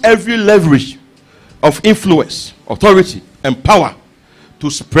 Use every leverage of influence, authority, and power to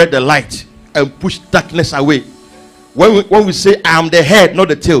spread the light and push darkness away. When we say, I am the head, not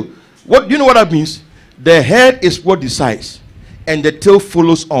the tail, what do you know what that means? The head is what decides, and the tail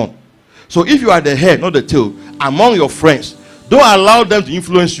follows on. So if you are the head, not the tail, among your friends, don't allow them to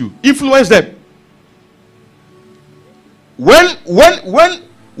influence you. Influence them. When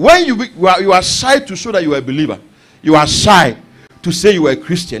you are shy to show that you are a believer, you are shy to say you are a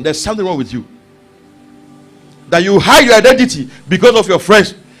Christian, there's something wrong with you. That you hide your identity because of your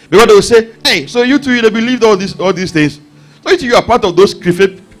friends. Because they will say, hey, so you two, you believe all these things. So if you are part of those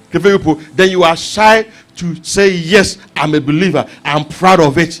people, then you are shy to say, yes, I'm a believer. I'm proud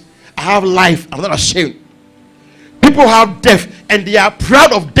of it. I have life. I'm not ashamed. People have death and they are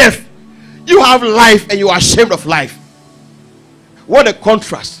proud of death. You have life and you are ashamed of life. What a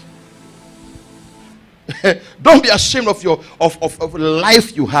contrast. Don't be ashamed of your of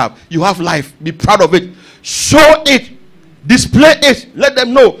life you have. You have life. Be proud of it. Show it. Display it. Let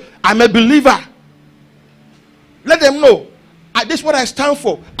them know I'm a believer. Let them know this is what I stand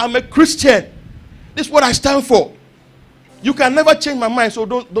for. I'm a Christian. This is what I stand for. You can never change my mind, so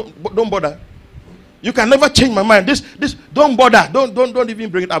don't bother. You can never change my mind. This don't bother. Don't even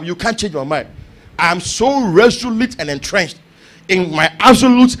bring it up. You can't change my mind. I am so resolute and entrenched in my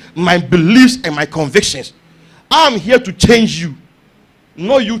absolutes, my beliefs, and my convictions. I'm here to change you,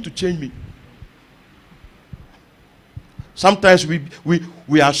 not you to change me. Sometimes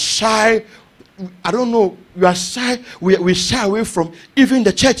we are shy. I don't know. We are shy. We shy away from even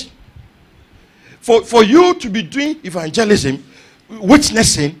the church. For you to be doing evangelism,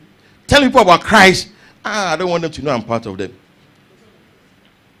 witnessing, telling people about Christ, I don't want them to know I'm part of them.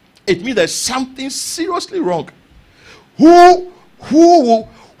 It means there's something seriously wrong. Who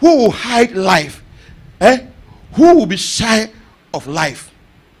will hide life? Who will be shy of life?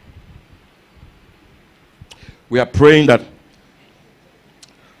 We are praying that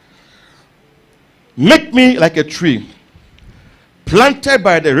make me like a tree planted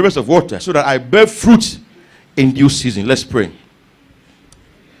by the rivers of water so that I bear fruit in due season. Let's pray.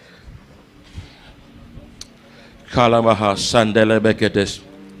 Kalamaha sandele beketes.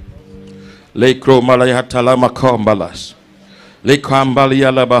 Lekro malaya talama kombalas.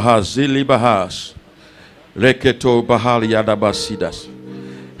 Lekambalia labahas zilibahas. Reketo bahalia dabasidas.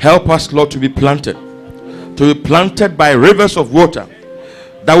 Help us, Lord, to be planted by rivers of water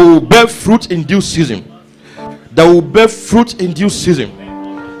that will bear fruit in due season. That will bear fruit in due season.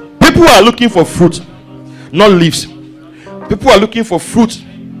 People are looking for fruit, not leaves. People are looking for fruit.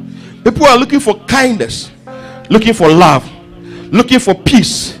 People are looking for kindness, looking for love, looking for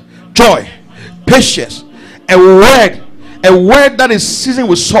peace, joy, patience. A word that is seasoned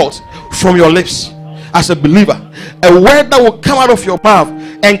with salt from your lips as a believer. A word that will come out of your mouth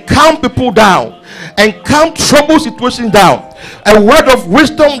and calm people down and calm trouble situations down. A word of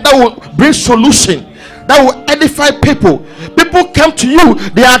wisdom that will bring solution, that will edify people. People come to you,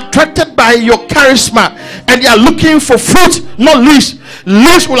 they are attracted by your charisma and they are looking for fruit, not leaves.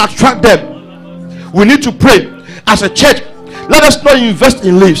 Leaves will attract them. We need to pray as a church. Let us not invest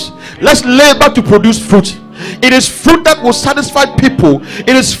in leaves. Let's labor to produce fruit. It is fruit that will satisfy people. It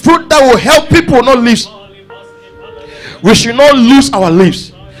is fruit that will help people, not leaves. We should not lose our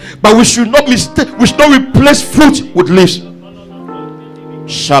leaves, but we should not replace fruit with leaves.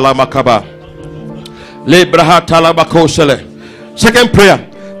 Shalamakaba. Lebraha talabakosele. Second prayer.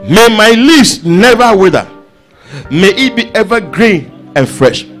 May my leaves never wither. May it be ever green and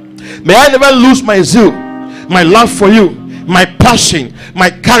fresh. May I never lose my zeal, my love for you, my passion,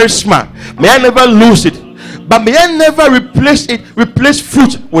 my charisma. May I never lose it. But may I never replace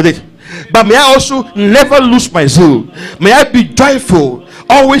fruit with it. but may I also never lose my zeal. May I be joyful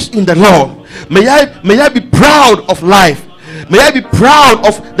always in the Lord. May I be proud of life. May I be proud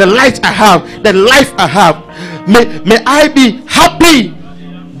of the light I have, the life I have. May I be happy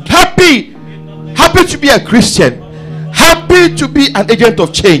to be a Christian, happy to be an agent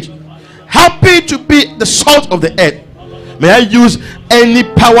of change, happy to be the salt of the earth. May I use any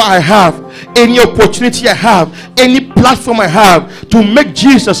power I have, any opportunity I have, any platform I have to make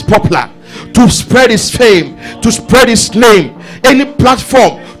Jesus popular, to spread his fame, to spread his name. Any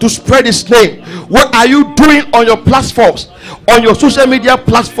platform to spread his name. What are you doing on your platforms, on your social media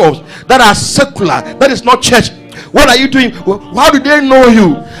platforms that are secular, that is not church? What are you doing? How do they know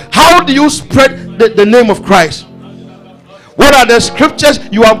you? How do you spread the name of Christ? What are the scriptures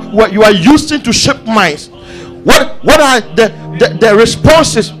you are using to shape minds? What are the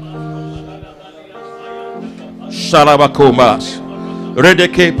responses? Shalabakomas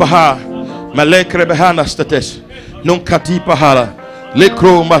Redeke Paha Malekre Behana States Nunkati Pahala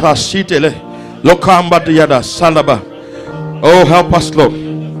Lekro Mahasitele Lokamba Diada Salaba. Oh, help us, Lord.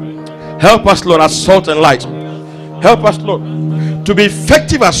 Help us, Lord, as salt and light. Help us, Lord, to be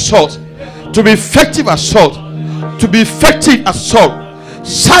effective as salt. To be effective as salt. To be effective as salt.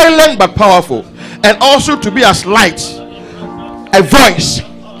 Silent but powerful. And also to be as light. A voice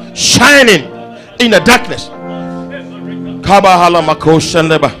shining in the darkness.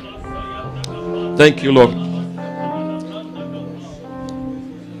 Thank you, Lord.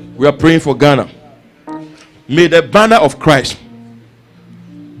 We are praying for Ghana. May the banner of Christ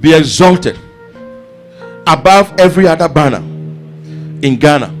be exalted above every other banner in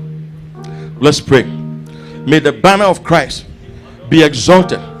Ghana. Let's pray. May the banner of Christ be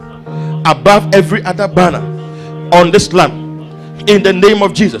exalted above every other banner on this land in the name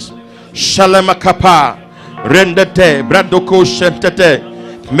of Jesus. Shalama kapa rendete bradoko shentete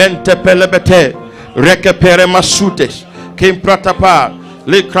mente pelebete rekepere masutes kim pratapa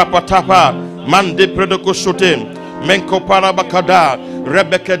le krapatapa mande predoko sotem menko parabakada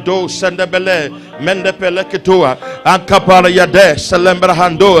rebekedo sendebele mende peleketoa ankapara yade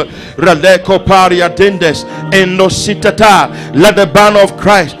selembrahando radeko paria dendes enositata. Let the banner of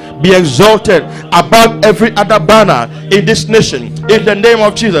Christ be exalted above every other banner in this nation in the name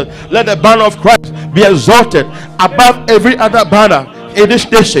of Jesus. Let the banner of Christ be exalted above every other banner in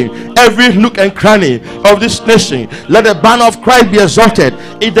this nation, every nook and cranny of this nation. Let the banner of Christ be exalted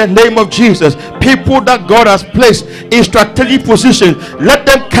in the name of Jesus. People that God has placed in strategic position, let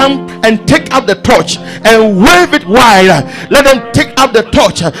them come and take up the torch and wave it wide. Let them take up the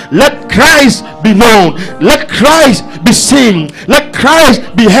torch. Let Christ be known. Let Christ be seen. Let Christ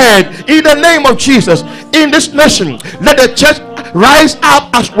be heard in the name of Jesus. In this nation, let the church rise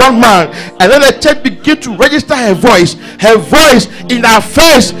up as one man, and let the church begin to register her voice in the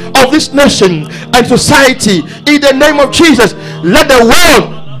affairs of this nation and society in the name of Jesus. Let the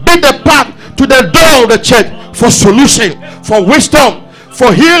world be the path to the door of the church for solution, for wisdom,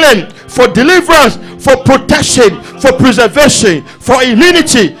 for healing, for deliverance, for protection, for preservation, for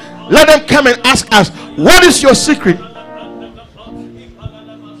immunity. Let them come and ask us, what is your secret?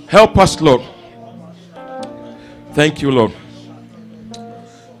 Help us, Lord. Thank you, Lord.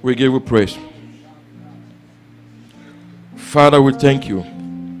 We give you praise. Father, we thank you.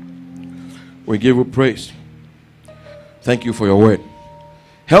 We give you praise. Thank you for your word.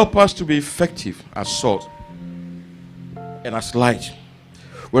 Help us to be effective as salt and as light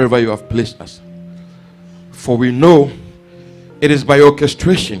wherever you have placed us. For we know it is by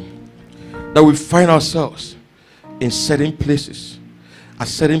orchestration that we find ourselves in certain places, at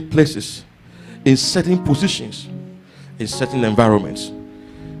certain places, in certain positions, in certain environments.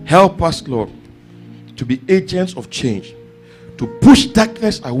 Help us, Lord, to be agents of change, to push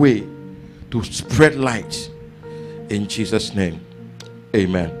darkness away, to spread light. In Jesus' name,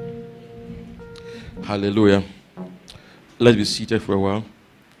 amen. Hallelujah. Let's be seated for a while.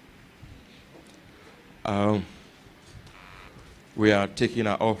 We are taking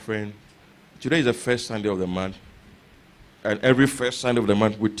our offering. Today is the first Sunday of the month, and every first Sunday of the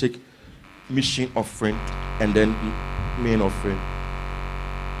month we take mission offering and then main offering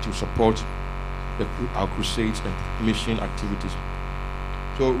to support our crusades and mission activities.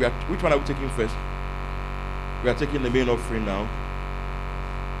 So which one are we taking first? We are taking the main offering now.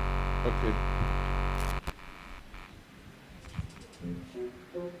 Okay.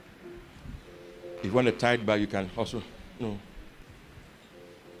 If you want a tithe bag, you can also. No.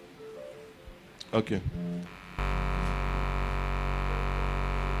 Okay.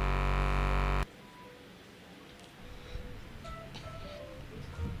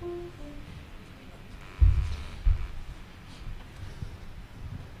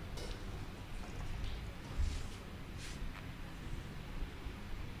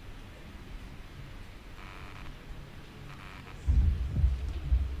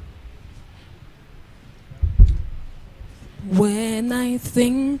 When I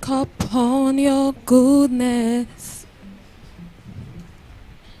think upon your goodness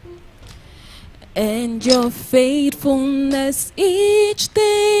and your faithfulness each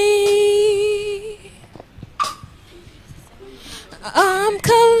day, I'm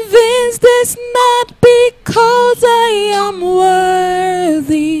convinced it's not because I am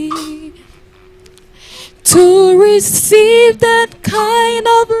worthy to receive that kind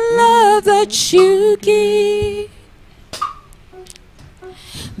of love that you give,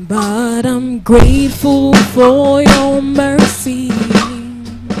 but I'm grateful for your mercy,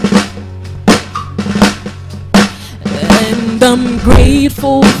 and I'm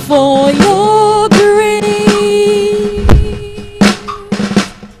grateful for your grace,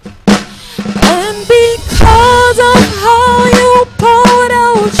 and because of how you poured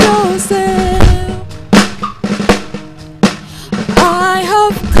out yourself, I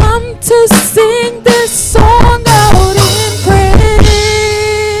have come to sing this song out in praise.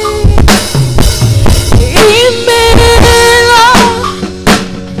 Imela,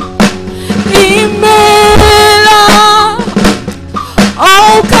 Imela,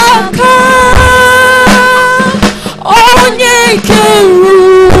 oh kaka, onye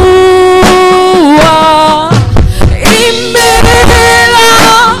keruwa. Imela,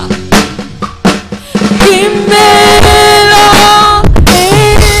 Imela,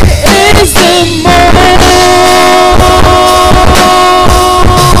 is the more.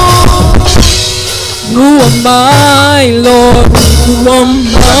 Who am I, Lord? Who am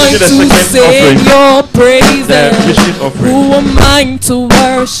I to sing your praises? Who am I to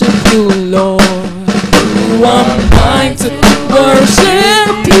worship you, Lord? Who am I to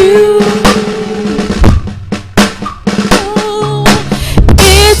worship you?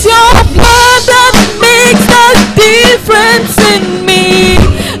 It's your blood that makes the difference in me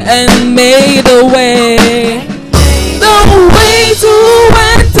and made a way. The way to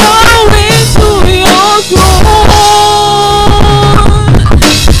enter into your throne.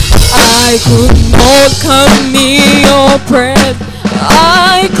 I could not come near your presence.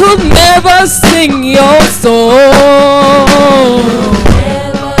 I could never sing your song.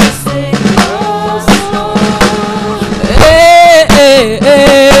 Hey, hey,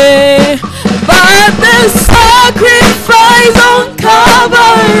 hey. But the sacrifice on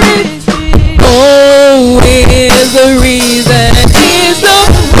Calvary, oh, is the reason, is the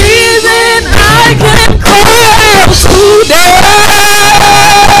reason I can cry out today.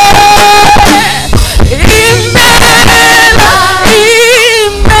 Imela,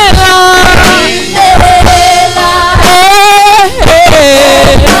 Imela, Imela, hey, hey.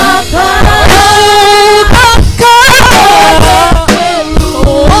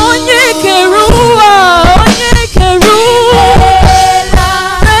 Onye keruwa, onye keruwa.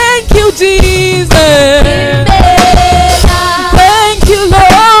 Thank you, Jesus. Thank you, Lord.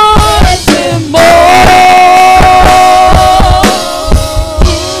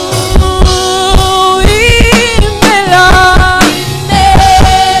 Imela,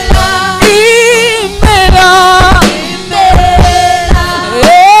 Imela,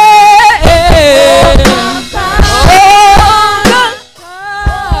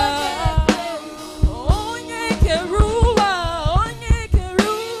 onye keruwa, onye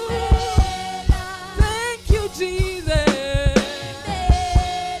keruwa. Thank you, Jesus.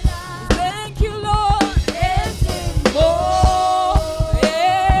 Thank you, Lord.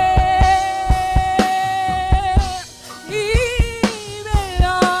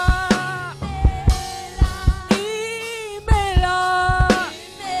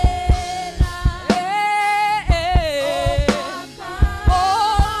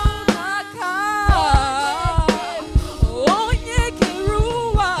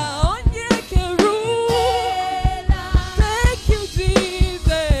 Thank you,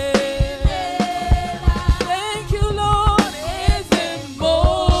 Jesus. Thank you, Lord.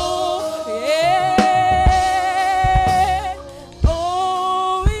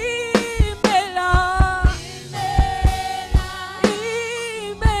 Oh, Imela,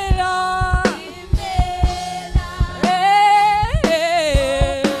 Imela,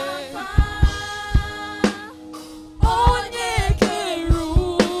 onye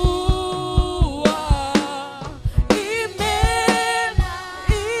keruwa. Imela,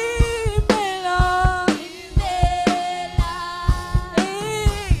 Imela,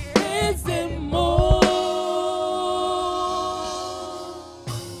 is the more.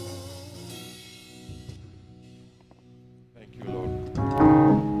 Thank you, Lord.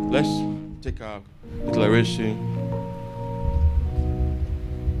 Let's take our declaration.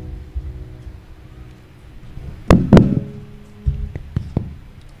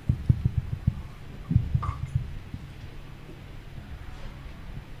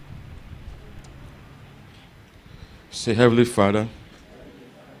 Say, Heavenly Father,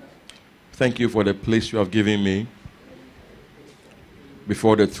 thank you for the place you have given me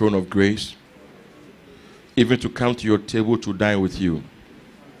before the throne of grace, even to come to your table to dine with you.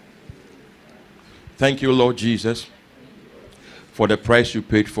 Thank you, Lord Jesus, for the price you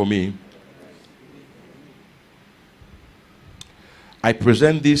paid for me. I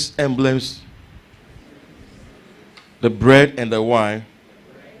present these emblems, the bread and the wine,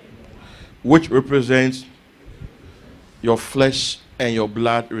 which represents your flesh and your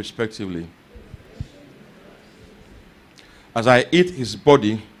blood respectively. As I eat his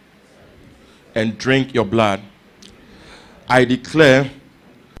body and drink your blood, I declare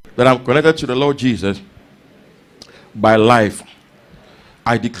that I'm connected to the Lord Jesus by life.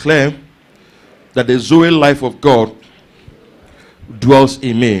 I declare that the Zoe life of God dwells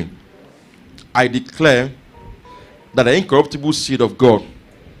in me. I declare that the incorruptible seed of God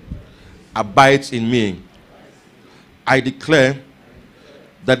abides in me. I declare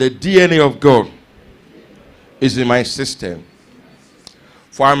that the DNA of God is in my system.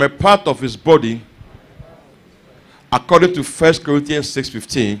 For I am a part of his body, according to 1 Corinthians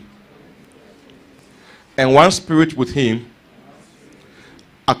 6:15, and one spirit with him,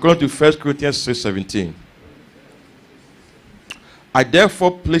 according to 1 Corinthians 6:17. I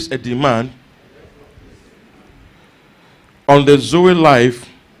therefore place a demand on the Zoe life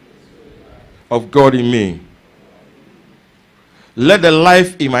of God in me. Let the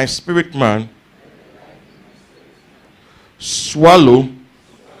life in my spirit man swallow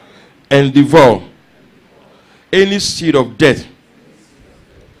and devour any seed of death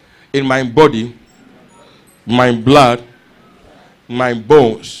in my body, my blood, my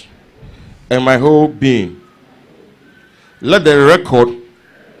bones, and my whole being. Let the record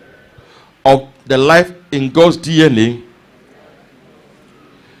of the life in God's DNA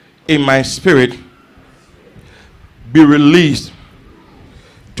in my spirit be released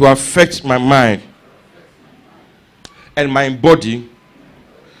to affect my mind and my body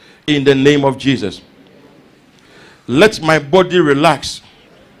in the name of Jesus. Let my body relax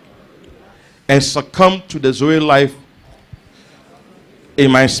and succumb to the Zoe life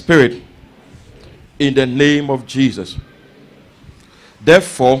in my spirit in the name of Jesus.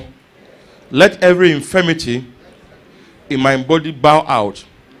 Therefore, let every infirmity in my body bow out.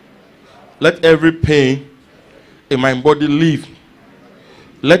 Let every pain in my body leave.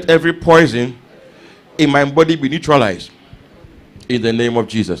 Let every poison in my body be neutralized in the name of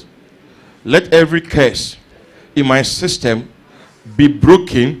Jesus. Let every curse in my system be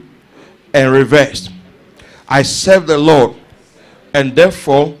broken and reversed. I serve the Lord, and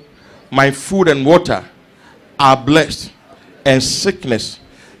therefore my food and water are blessed, and sickness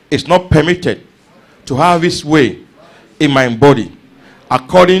is not permitted to have its way in my body,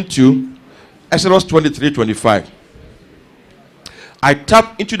 according to Exodus 23:25. I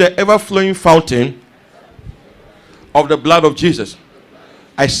tap into the ever-flowing fountain of the blood of Jesus.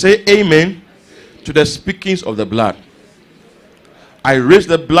 I say amen to the speakings of the blood. I raise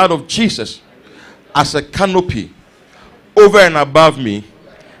the blood of Jesus as a canopy over and above me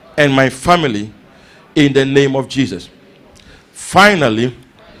and my family in the name of Jesus. Finally,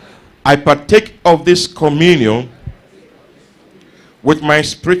 I partake of this communion with my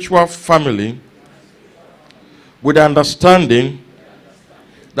spiritual family with the understanding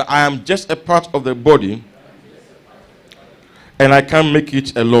that I am just a part of the body and I can't make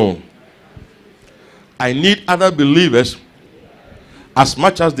it alone. I need other believers as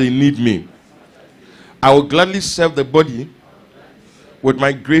much as they need me. I will gladly serve the body with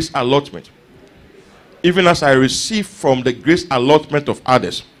my grace allotment, even as I receive from the grace allotment of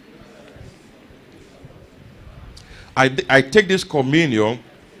others. I take this communion,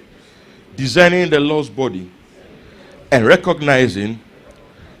 designing the Lord's body and recognizing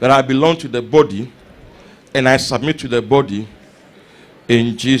that I belong to the body and I submit to the body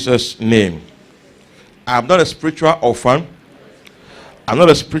in Jesus' name. I am not a spiritual orphan. I'm not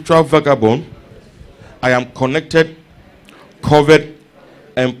a spiritual vagabond. I am connected, covered,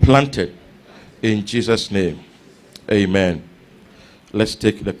 and planted in Jesus' name. Amen. Let's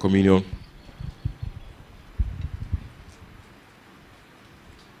take the communion.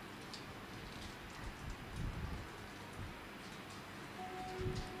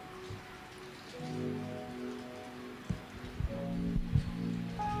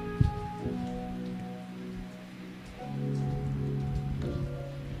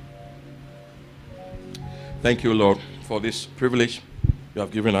 Thank you, Lord, for this privilege you have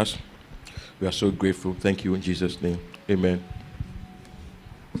given us. We are so grateful. Thank you in Jesus' name. Amen.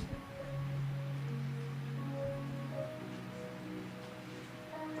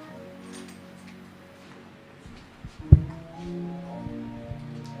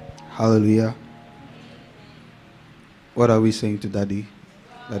 Hallelujah. What are we saying to Daddy?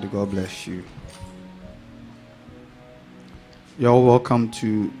 Daddy, God bless you. You're all welcome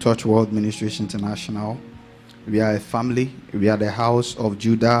to Touch World Ministries International. We are a family. We are the house of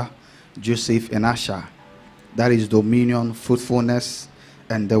Judah, Joseph, and Asher. That is dominion, fruitfulness,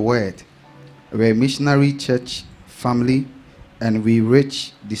 and the word. We're a missionary church family, and we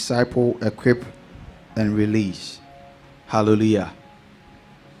reach, disciple, equip, and release. Hallelujah.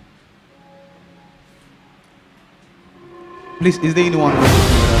 Please, is there anyone?